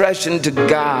expression to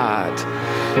God,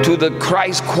 to the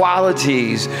Christ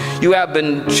qualities. You have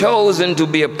been chosen to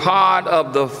be a part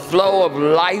of the flow of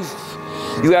life.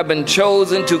 You have been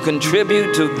chosen to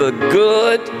contribute to the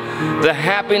good, the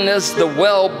happiness, the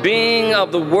well-being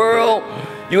of the world.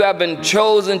 You have been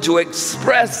chosen to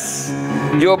express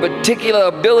your particular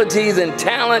abilities and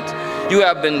talent. You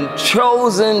have been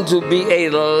chosen to be a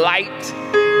light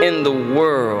in the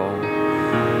world.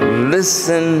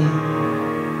 Listen,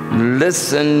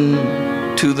 listen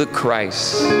to the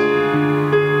Christ.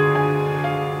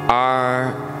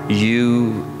 Are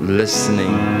you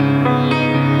listening?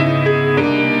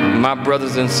 My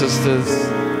brothers and sisters,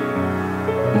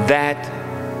 that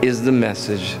is the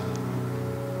message.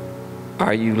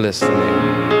 Are you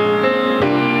listening?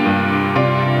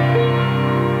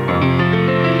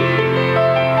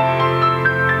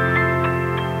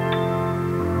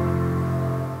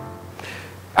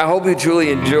 I hope you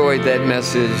truly enjoyed that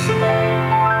message.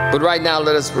 But right now,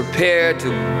 let us prepare to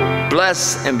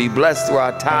bless and be blessed through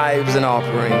our tithes and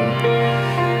offering.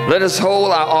 Let us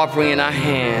hold our offering in our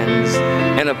hands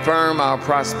and affirm our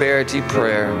prosperity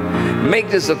prayer. Make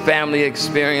this a family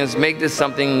experience. Make this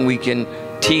something we can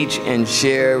teach and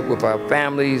share with our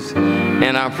families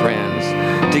and our friends.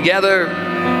 Together,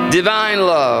 divine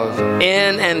love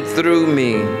in and through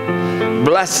me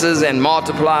blesses and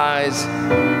multiplies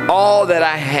all that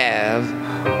I have,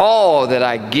 all that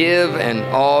I give, and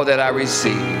all that I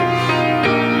receive.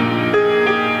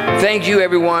 Thank you,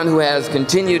 everyone who has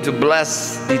continued to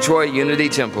bless Detroit Unity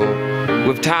Temple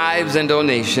with tithes and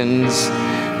donations.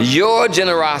 Your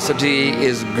generosity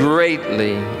is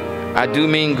greatly, I do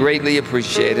mean greatly,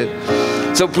 appreciated.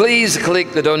 So please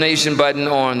click the donation button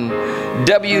on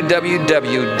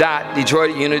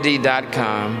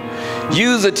www.detroitunity.com.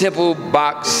 Use the temple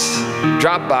box,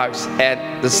 drop box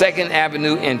at the 2nd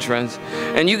Avenue entrance,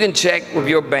 and you can check with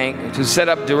your bank to set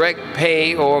up direct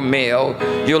pay or mail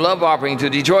your love offering to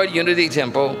Detroit Unity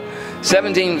Temple,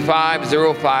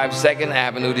 17505 2nd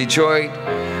Avenue, Detroit,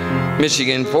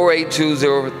 Michigan,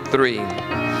 48203.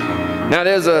 Now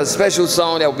there's a special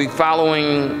song that will be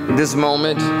following this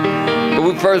moment, but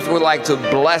we first would like to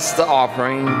bless the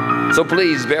offering. So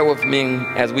please bear with me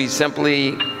as we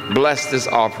simply bless this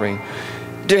offering.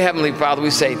 Dear Heavenly Father, we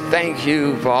say thank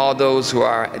you for all those who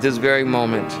are at this very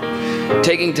moment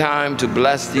taking time to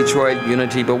bless Detroit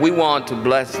Unity, but we want to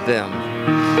bless them.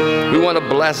 We want to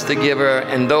bless the giver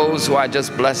and those who are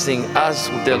just blessing us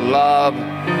with their love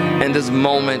in this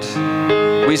moment.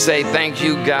 We say thank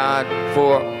you, God,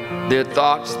 for their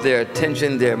thoughts, their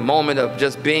attention, their moment of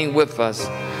just being with us.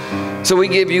 So we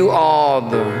give you all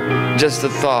just the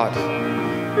thought.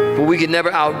 For we can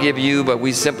never outgive you, but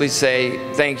we simply say,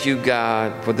 thank you,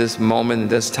 God, for this moment and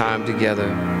this time together.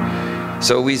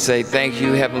 So we say, thank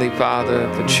you, Heavenly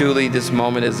Father, for truly this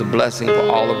moment is a blessing for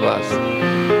all of us.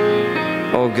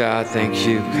 Oh, God, thank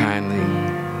you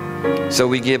kindly. So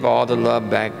we give all the love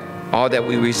back, all that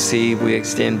we receive, we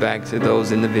extend back to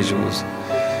those individuals.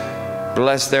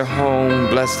 Bless their home,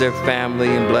 bless their family,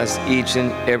 and bless each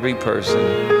and every person.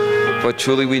 For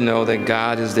truly we know that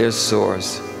God is their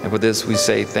source. And for this we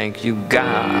say thank you,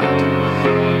 God.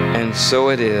 And so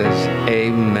it is.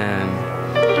 Amen.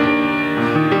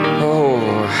 Oh,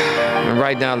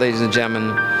 right now, ladies and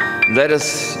gentlemen, let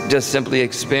us just simply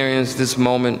experience this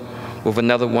moment with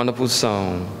another wonderful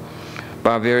song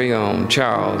by our very own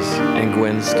Charles and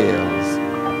Gwen Scales.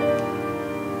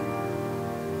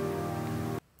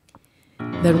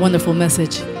 That wonderful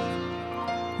message,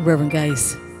 Reverend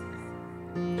Guice.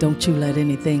 Don't you let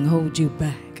anything hold you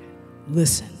back.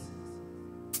 Listen.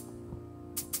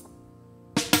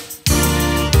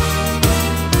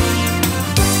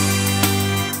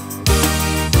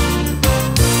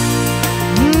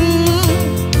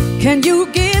 Can you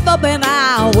give up an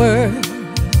hour,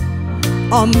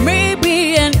 or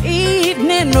maybe an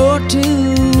evening or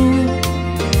two,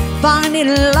 finding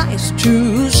life's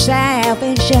true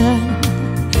salvation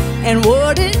and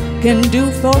what it can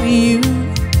do for you?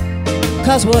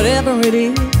 'Cause whatever it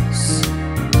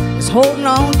is holding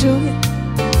on to it.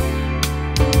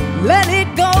 Let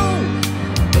it go.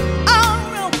 Oh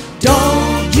no.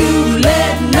 Don't you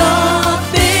let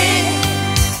nothing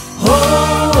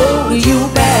hold you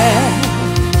back.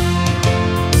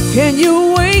 Can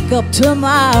you wake up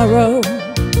tomorrow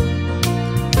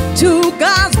to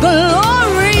God's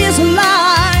glorious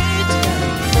light?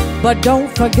 But don't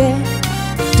forget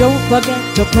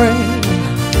to pray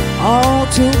all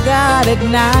to God at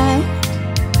night.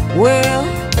 Well,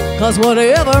 'cause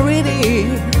whatever it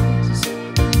is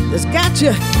that's got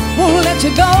you, won't let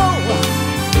you go.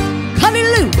 Cut it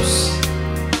loose.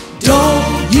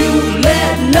 Don't you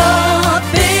let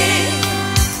nothing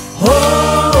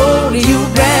hold you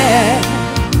back.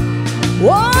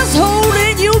 What's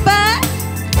holding you back?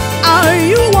 Are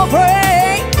you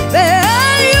afraid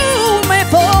that you may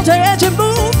falter as you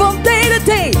move from day to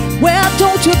day? Well,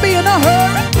 don't you be in a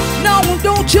hurry. No,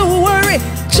 don't you worry.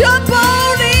 Jump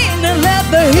on in and let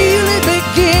the healing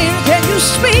begin. Can you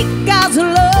speak God's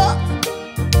love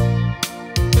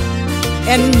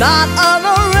and not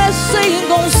utter a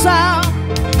single sound?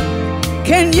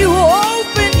 Can you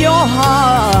open your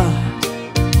heart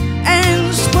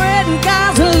and spread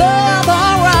God's love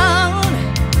around?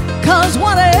 'Cause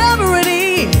whatever it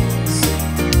is,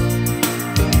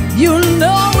 you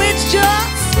know it's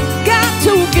just got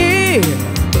to give.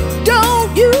 Don't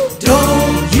you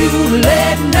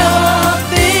let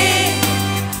nothing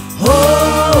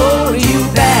hold you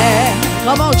back.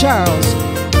 Come on, Charles.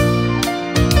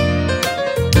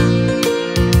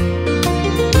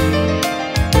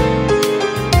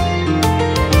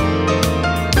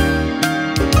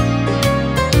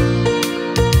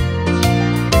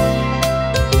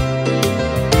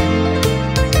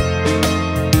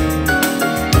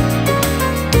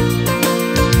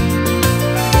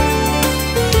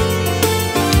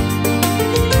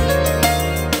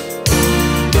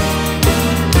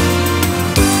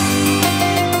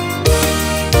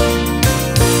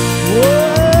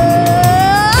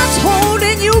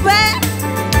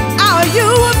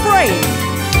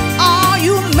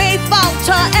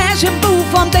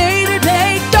 From day to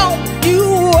day, don't you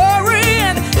worry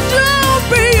and don't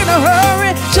be in a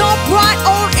hurry. Jump right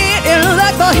on in and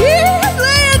let the healing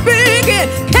begin.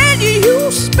 Can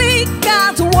you speak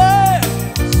God's word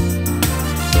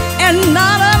and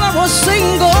not utter a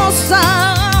single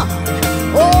sound?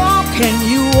 Or can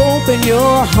you open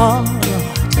your heart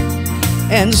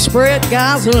and spread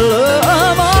God's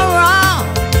love around?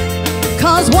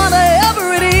 'Cause whatever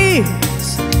it is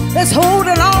that's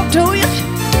holding on to you,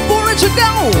 won't let you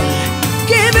go.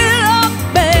 Give it up,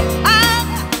 babe.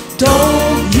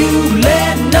 Don't you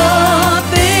let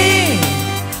nothing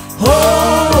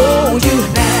hold you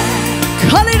back.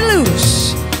 Cut it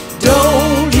loose.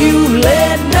 Don't you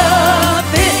let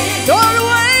nothing go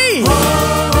away.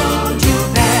 Hold you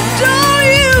back.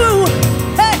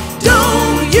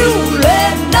 Don't you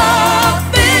let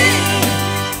nothing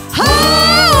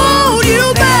hold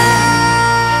you back.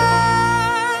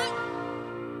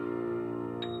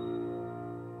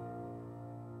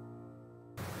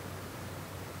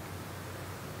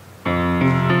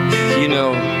 You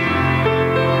know,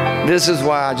 this is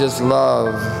why I just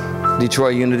love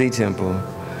Detroit Unity Temple.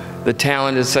 The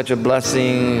talent is such a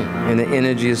blessing and the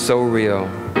energy is so real.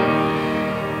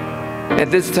 At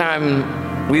this time,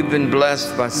 we've been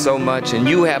blessed by so much and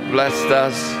you have blessed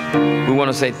us. We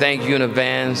want to say thank you in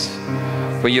advance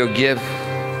for your gift.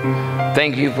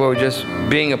 Thank you for just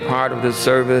being a part of this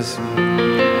service.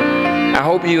 I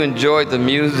hope you enjoyed the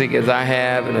music as I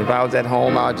have, and if I was at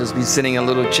home, I'll just be sending a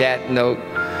little chat note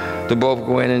to both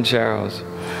Gwen and Charles.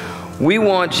 We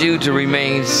want you to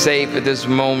remain safe at this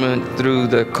moment through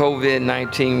the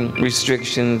COVID-19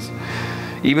 restrictions.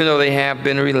 Even though they have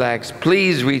been relaxed,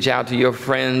 please reach out to your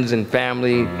friends and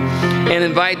family and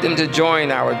invite them to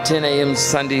join our 10 a.m.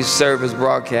 Sunday service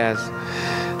broadcast.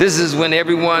 This is when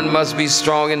everyone must be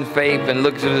strong in faith and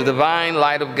look to the divine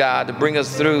light of God to bring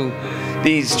us through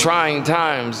these trying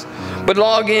times. But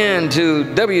log in to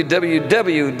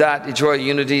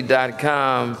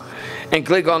www.detroitunity.com and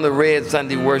click on the red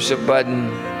Sunday worship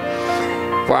button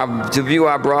to view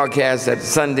our broadcast at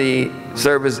Sunday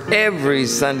service every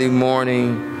Sunday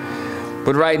morning.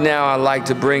 But right now, I'd like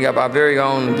to bring up our very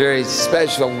own, very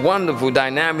special, wonderful,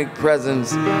 dynamic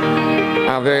presence,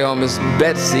 our very own Miss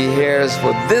Betsy Harris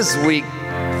for this week's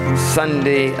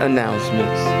Sunday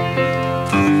announcements.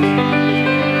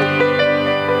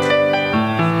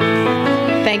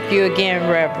 Thank you again,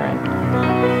 Reverend.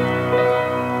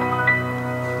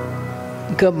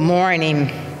 Good morning,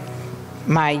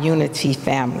 my Unity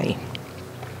family.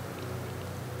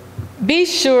 Be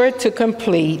sure to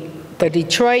complete the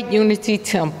Detroit Unity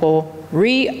Temple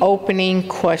Reopening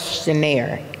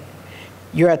Questionnaire.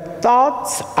 Your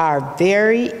thoughts are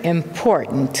very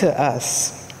important to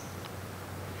us.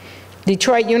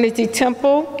 Detroit Unity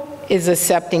Temple is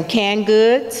accepting canned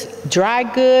goods, dry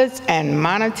goods, and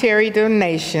monetary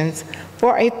donations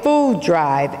for a food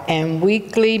drive and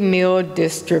weekly meal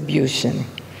distribution.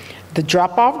 The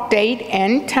drop-off date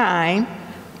and time,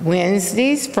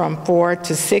 Wednesdays from 4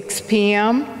 to 6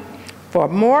 p.m. For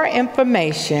more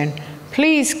information,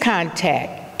 please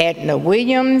contact Edna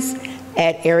Williams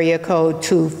at area code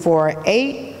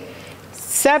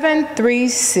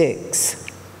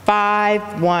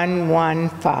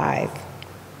 248-736-5115.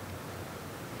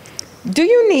 Do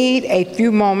you need a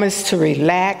few moments to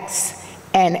relax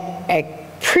and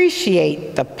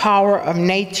appreciate the power of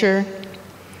nature?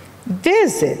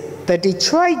 Visit the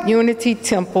Detroit Unity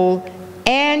Temple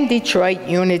and Detroit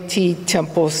Unity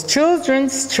Temple's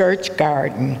Children's Church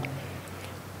Garden.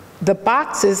 The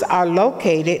boxes are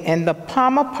located in the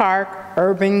Palmer Park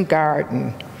Urban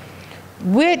Garden.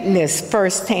 Witness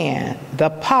firsthand the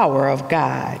power of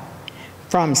God,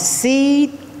 from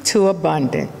seed to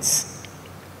abundance.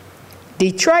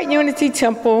 Detroit Unity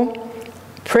Temple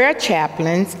prayer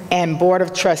chaplains and Board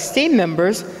of Trustee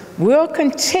members will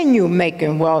continue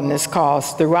making wellness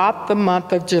calls throughout the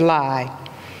month of July.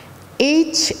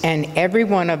 Each and every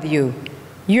one of you,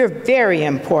 you're very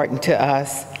important to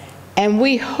us, and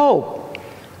we hope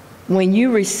when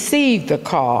you receive the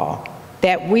call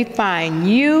that we find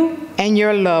you and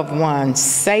your loved ones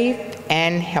safe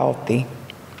and healthy.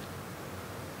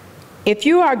 If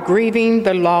you are grieving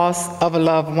the loss of a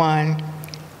loved one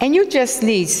and you just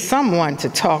need someone to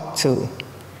talk to,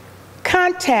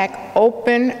 contact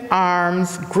Open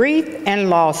Arms Grief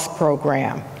and Loss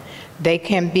Program. They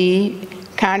can be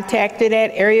contacted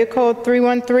at area code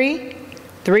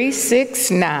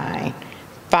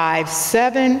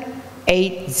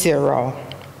 313-369-5780.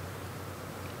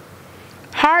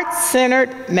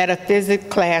 Heart-centered metaphysics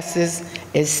classes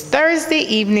is Thursday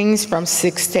evenings from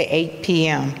 6 to 8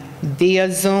 p.m. via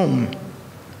Zoom.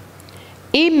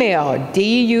 Email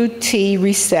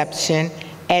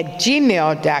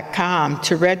dutreception@gmail.com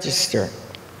to register.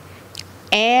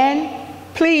 And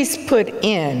please put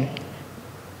in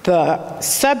the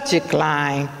subject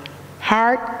line,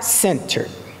 heart-centered.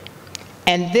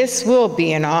 And this will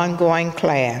be an ongoing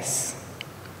class.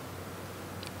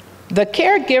 The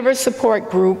caregiver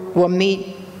support group will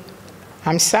meet,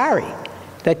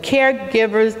 the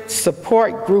caregiver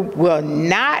support group will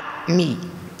not meet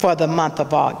for the month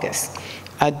of August.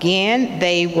 Again,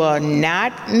 they will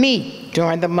not meet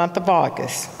during the month of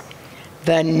August.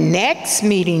 The next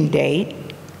meeting date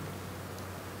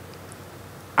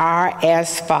are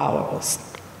as follows.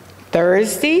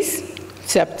 Thursdays,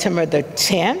 September the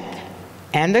 10th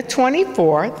and the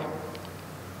 24th.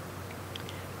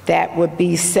 That would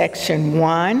be section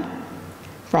 1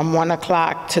 from 1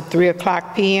 o'clock to 3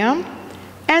 o'clock p.m.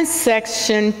 and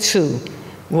section 2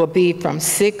 will be from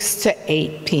 6 to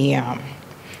 8 p.m.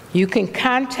 You can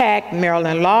contact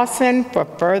Marilyn Lawson for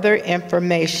further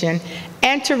information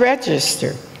and to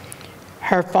register.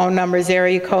 Her phone number is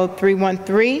area code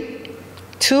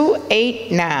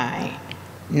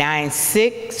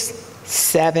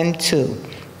 313-289-9672.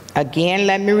 Again,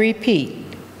 let me repeat.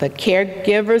 The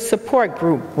caregiver support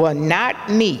group will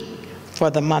not meet for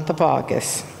the month of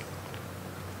August.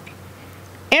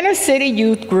 Inner City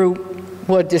Youth Group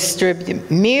will distribute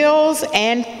meals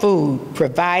and food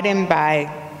provided by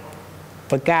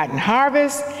Forgotten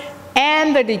Harvest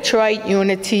and the Detroit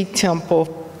Unity Temple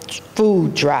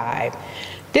Food Drive.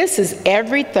 This is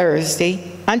every Thursday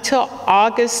until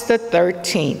August the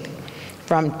 13th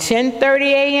from 10:30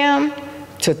 a.m.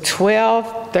 to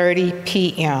 12:30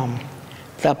 p.m.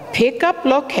 The pickup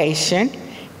location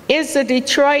is the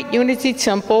Detroit Unity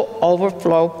Temple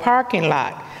Overflow parking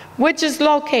lot, which is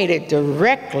located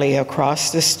directly across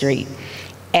the street.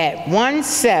 at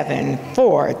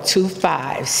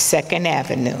 17425 2nd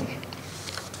Avenue.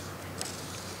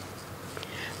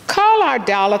 Call our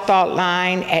Dollar Thought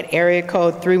line at area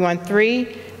code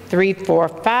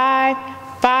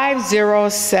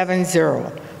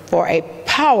 313-345-5070 for a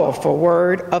powerful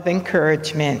word of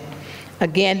encouragement.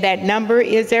 Again, that number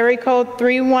is area code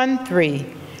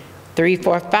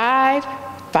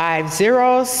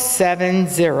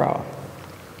 313-345-5070.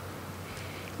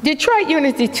 Detroit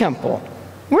Unity Temple,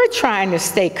 we're trying to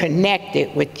stay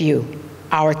connected with you,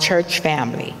 our church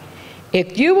family.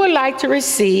 If you would like to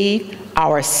receive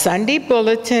our Sunday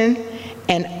bulletin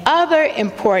and other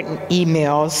important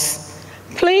emails,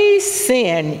 please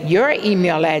send your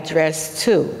email address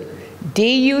to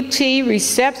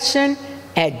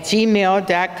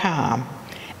dutreception@gmail.com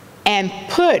and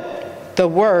put the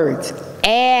words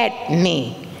 "add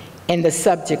me" in the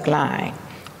subject line.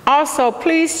 Also,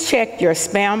 please check your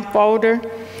spam folder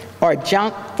or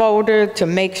junk folder to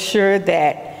make sure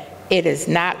that it is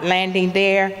not landing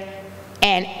there,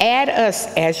 and add us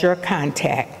as your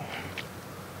contact.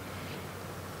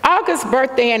 August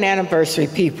birthday and anniversary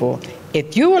people,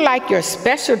 if you would like your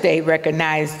special day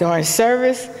recognized during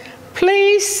service,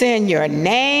 please send your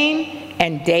name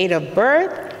and date of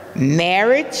birth,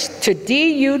 marriage to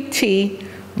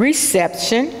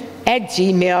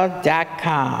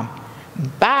dutreception@gmail.com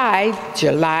by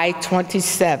July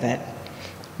 27th.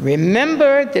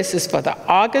 Remember, this is for the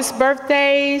August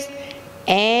birthdays,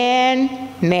 and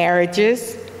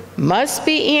marriages must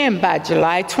be in by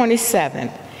July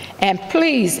 27th. And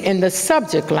please, in the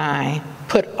subject line,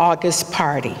 put August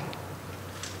party.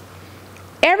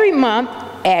 Every month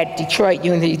at Detroit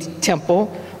Unity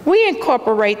Temple, we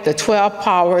incorporate the 12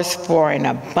 powers for an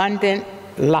abundant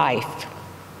life.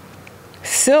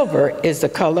 Silver is the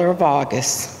color of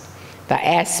August. The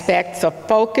aspects of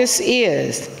focus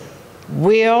is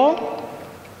will,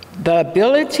 the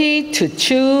ability to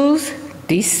choose,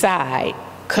 decide,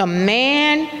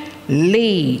 command,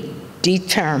 lead,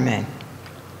 determine.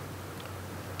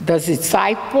 The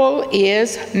disciple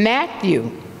is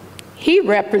Matthew. He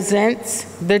represents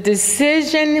the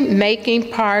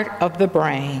decision-making part of the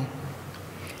brain.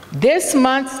 This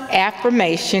month's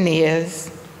affirmation is,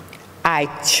 I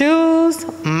choose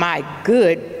my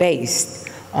good based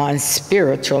on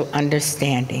spiritual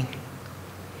understanding.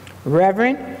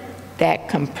 Reverend, that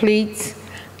completes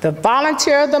the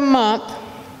Volunteer of the Month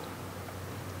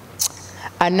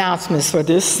announcements for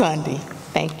this Sunday.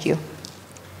 Thank you.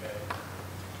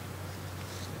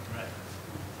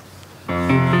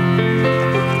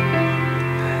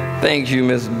 Thank you,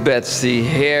 Ms. Betsy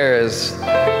Harris,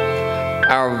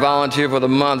 our volunteer for the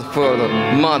month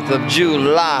of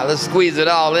July. Let's squeeze it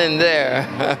all in there.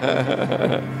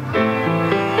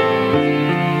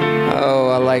 Oh,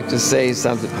 I like to say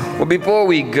something. Well, before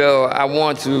we go, I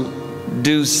want to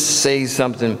say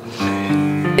something.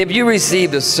 If you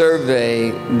received a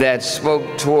survey that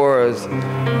spoke towards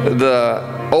the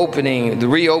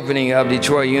reopening of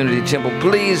Detroit Unity Temple,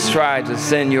 please try to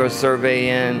send your survey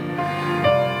in.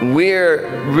 We're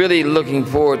really looking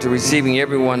forward to receiving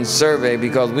everyone's survey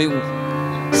because we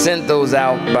sent those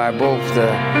out by both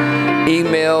the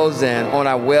emails and on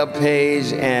our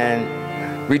webpage, and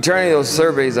returning those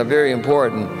surveys are very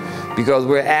important because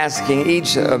we're asking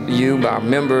each of you, our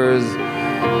members,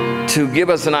 to give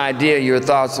us an idea of your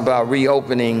thoughts about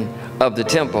reopening of the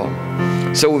temple.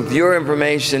 So with your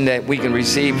information that we can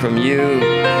receive from you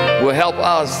will help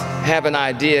us have an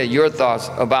idea, your thoughts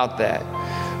about that.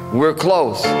 We're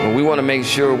close, but we want to make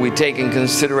sure we take in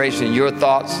consideration your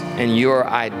thoughts and your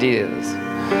ideas.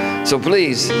 So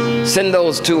please send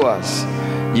those to us.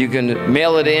 You can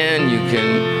mail it in, you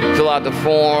can fill out the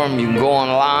form, you can go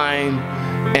online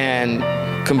and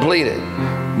complete it.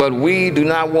 But we do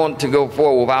not want to go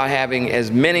forward without having as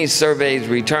many surveys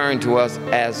returned to us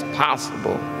as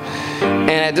possible. And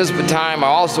at this time, I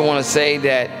also want to say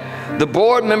that the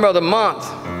board member of the month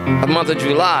of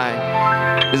July,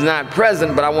 is not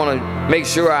present, but I want to make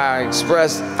sure I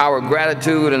express our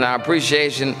gratitude and our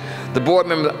appreciation. The board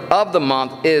member of the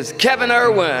month is Kevin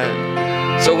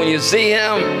Irwin. So when you see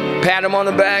him, pat him on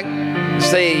the back,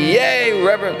 say, yay,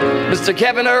 Reverend Mr.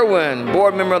 Kevin Irwin,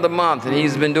 board member of the month. And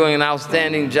he's been doing an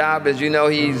outstanding job. As you know,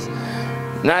 he's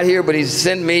not here, but he's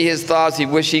sent me his thoughts. He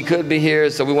wished he could be here.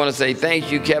 So we want to say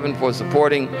thank you, Kevin, for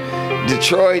supporting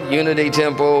Detroit Unity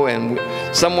Temple. And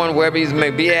someone, wherever he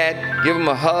may be at, give him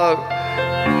a hug,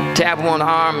 tap him on the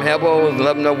arm, elbow, and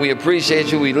let him know we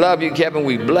appreciate you. We love you, Kevin.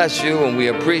 We bless you, and we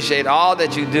appreciate all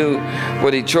that you do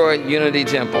for Detroit Unity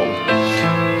Temple.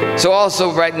 So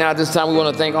also right now, this time, we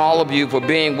want to thank all of you for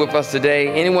being with us today.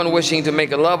 Anyone wishing to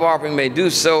make a love offering may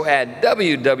do so at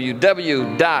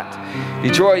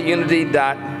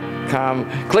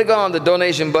www.detroitunity.com. Click on the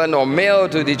donation button or mail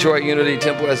to Detroit Unity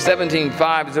Temple at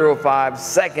 17505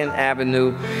 2nd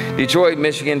Avenue, Detroit,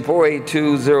 Michigan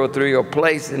 48203, or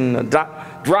place in the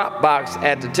drop box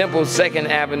at the Temple's 2nd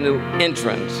Avenue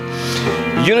entrance.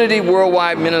 Unity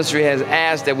Worldwide Ministry has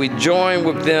asked that we join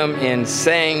with them in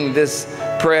saying this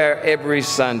prayer every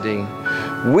Sunday.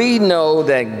 We know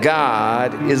that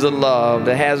God is a love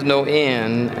that has no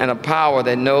end and a power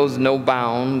that knows no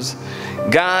bounds.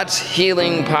 God's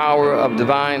healing power of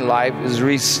divine life is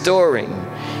restoring,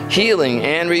 healing,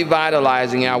 and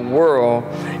revitalizing our world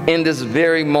in this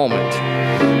very moment.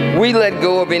 We let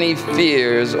go of any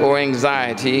fears or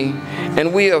anxiety,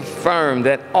 and we affirm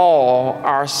that all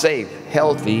are safe,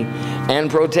 healthy,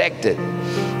 and protected.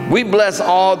 We bless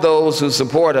all those who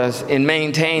support us in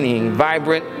maintaining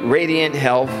vibrant, radiant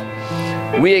health.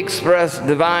 We express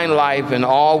divine life in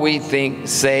all we think,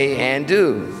 say, and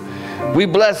do. We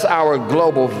bless our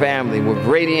global family with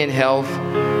radiant health,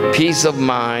 peace of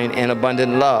mind, and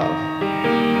abundant love.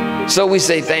 So we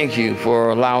say thank you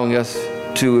for allowing us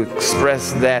to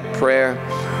express that prayer.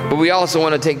 But we also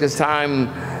want to take this time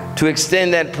to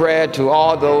extend that prayer to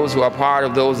all those who are part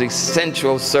of those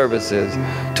essential services,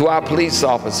 to our police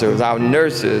officers, our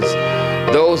nurses,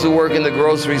 those who work in the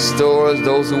grocery stores,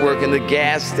 those who work in the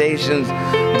gas stations,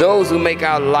 those who make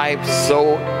our life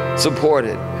so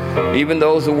supported, even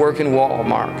those who work in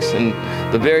Walmarts and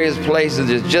the various places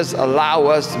that just allow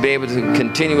us to be able to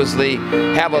continuously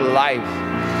have a life.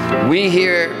 We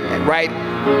here, right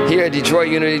here at Detroit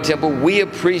Unity Temple, we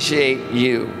appreciate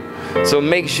you. So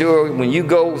make sure when you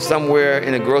go somewhere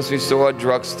in a grocery store or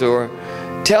drugstore,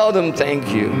 tell them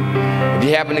thank you. If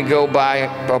you happen to go by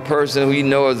a person who you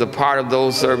know is a part of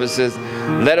those services,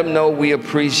 let them know we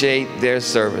appreciate their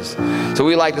service. So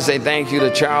we'd like to say thank you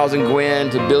to Charles and Gwen,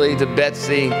 to Billy, to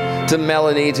Betsy, to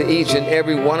Melanie, to each and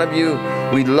every one of you.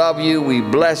 We love you, we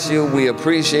bless you, we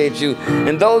appreciate you.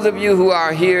 And those of you who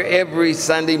are here every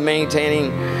Sunday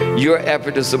maintaining your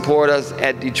effort to support us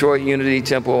at Detroit Unity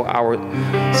Temple, our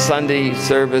Sunday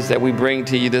service that we bring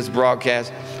to you, this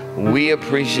broadcast, we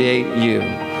appreciate you.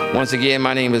 Once again,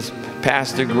 my name is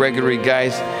Pastor Gregory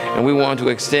Guice, and we want to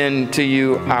extend to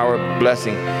you our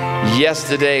blessing.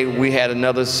 Yesterday, we had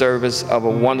another service of a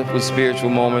wonderful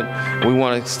spiritual moment. We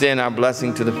want to extend our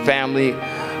blessing to the family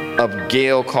of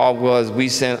Gail Caldwell as we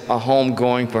sent a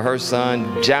homegoing for her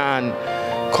son, John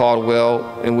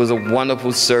Caldwell. It was a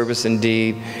wonderful service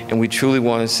indeed, and we truly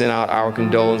want to send out our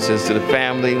condolences to the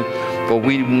family, for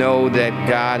we know that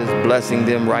God is blessing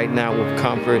them right now with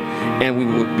comfort, and we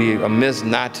would be amiss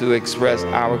not to express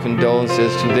our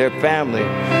condolences to their family.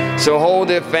 So hold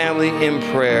their family in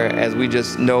prayer, as we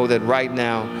just know that right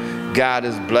now God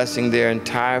is blessing their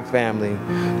entire family,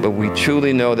 but we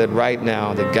truly know that right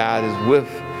now that God is with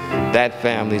that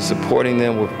family, supporting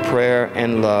them with prayer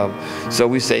and love. So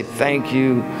we say thank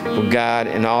you for God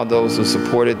and all those who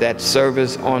supported that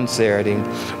service on Saturday.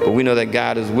 But we know that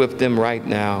God is with them right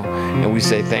now, and we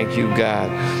say thank you, God.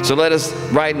 So let us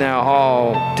right now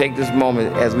all take this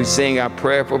moment as we sing our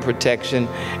prayer for protection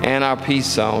and our peace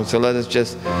song. So let us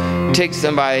just take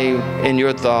somebody in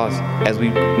your thoughts as we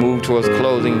move towards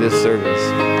closing this service.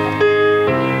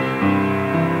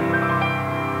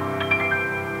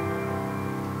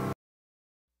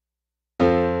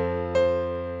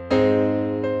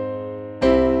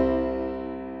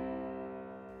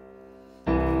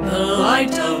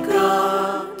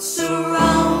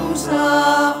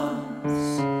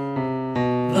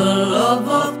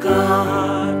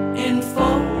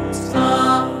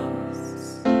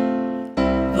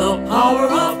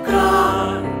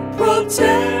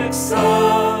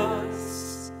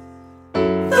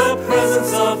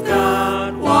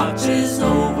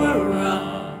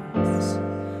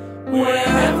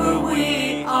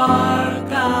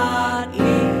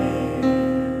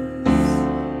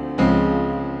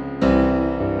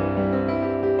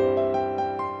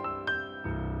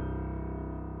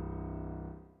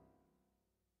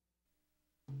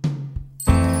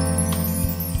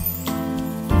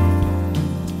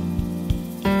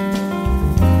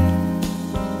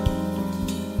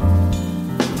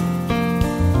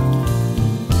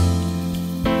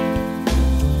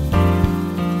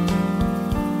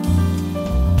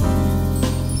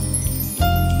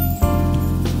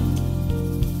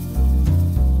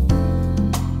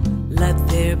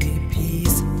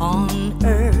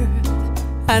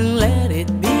 And let it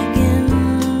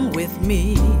begin with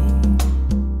me.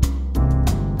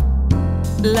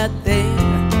 Let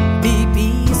there be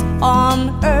peace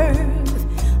on earth,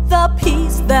 the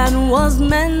peace that and was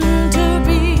meant to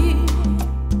be.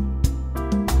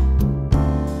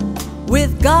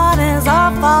 With God as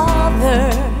our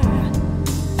Father,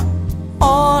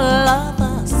 all of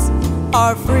us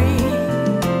are free.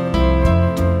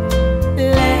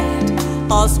 Let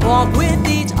us walk with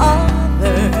each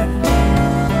other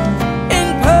in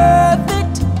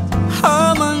perfect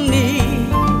harmony.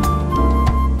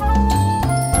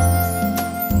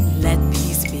 Let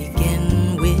peace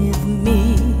begin with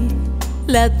me.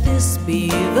 Let this be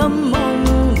the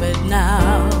moment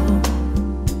now.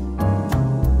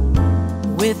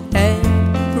 With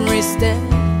every step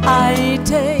I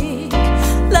take,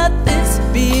 let this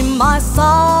be my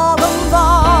solemn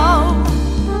vow,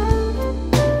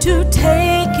 to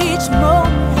take each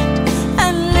moment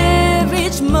and live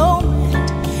each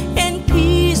moment in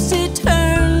peace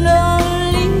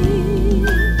eternally.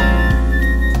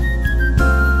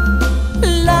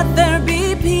 Let there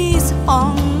be peace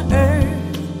on earth,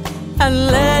 and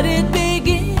let it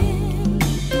begin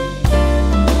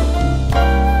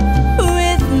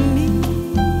with me.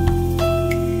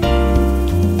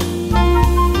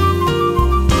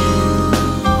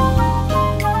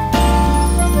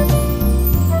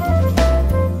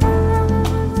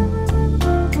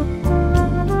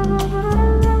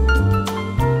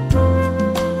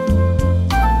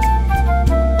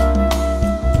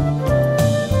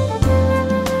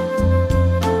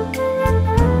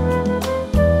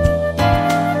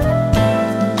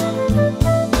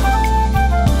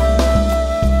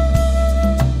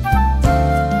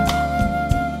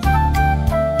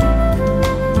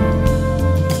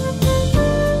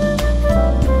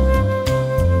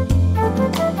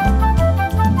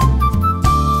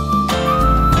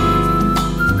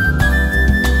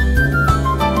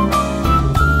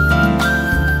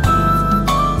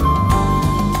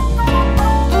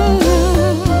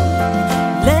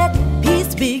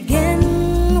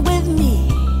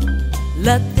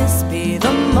 Let this be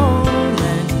the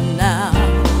moment now.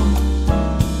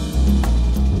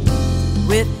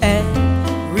 With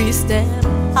every step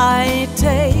I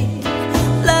take,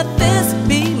 let this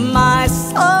be my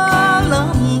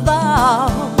solemn vow,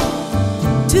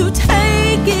 to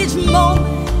take each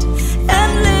moment and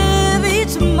live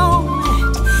each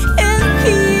moment in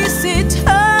peace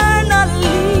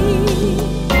eternally.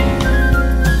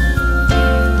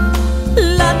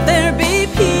 Let there be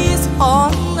peace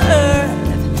on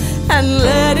earth, and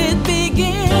let it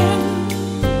begin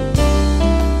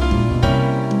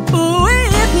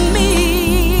with me.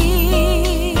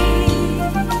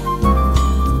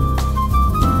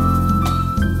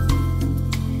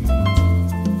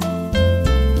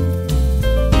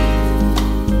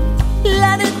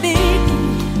 Let it be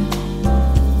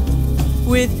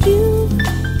with you.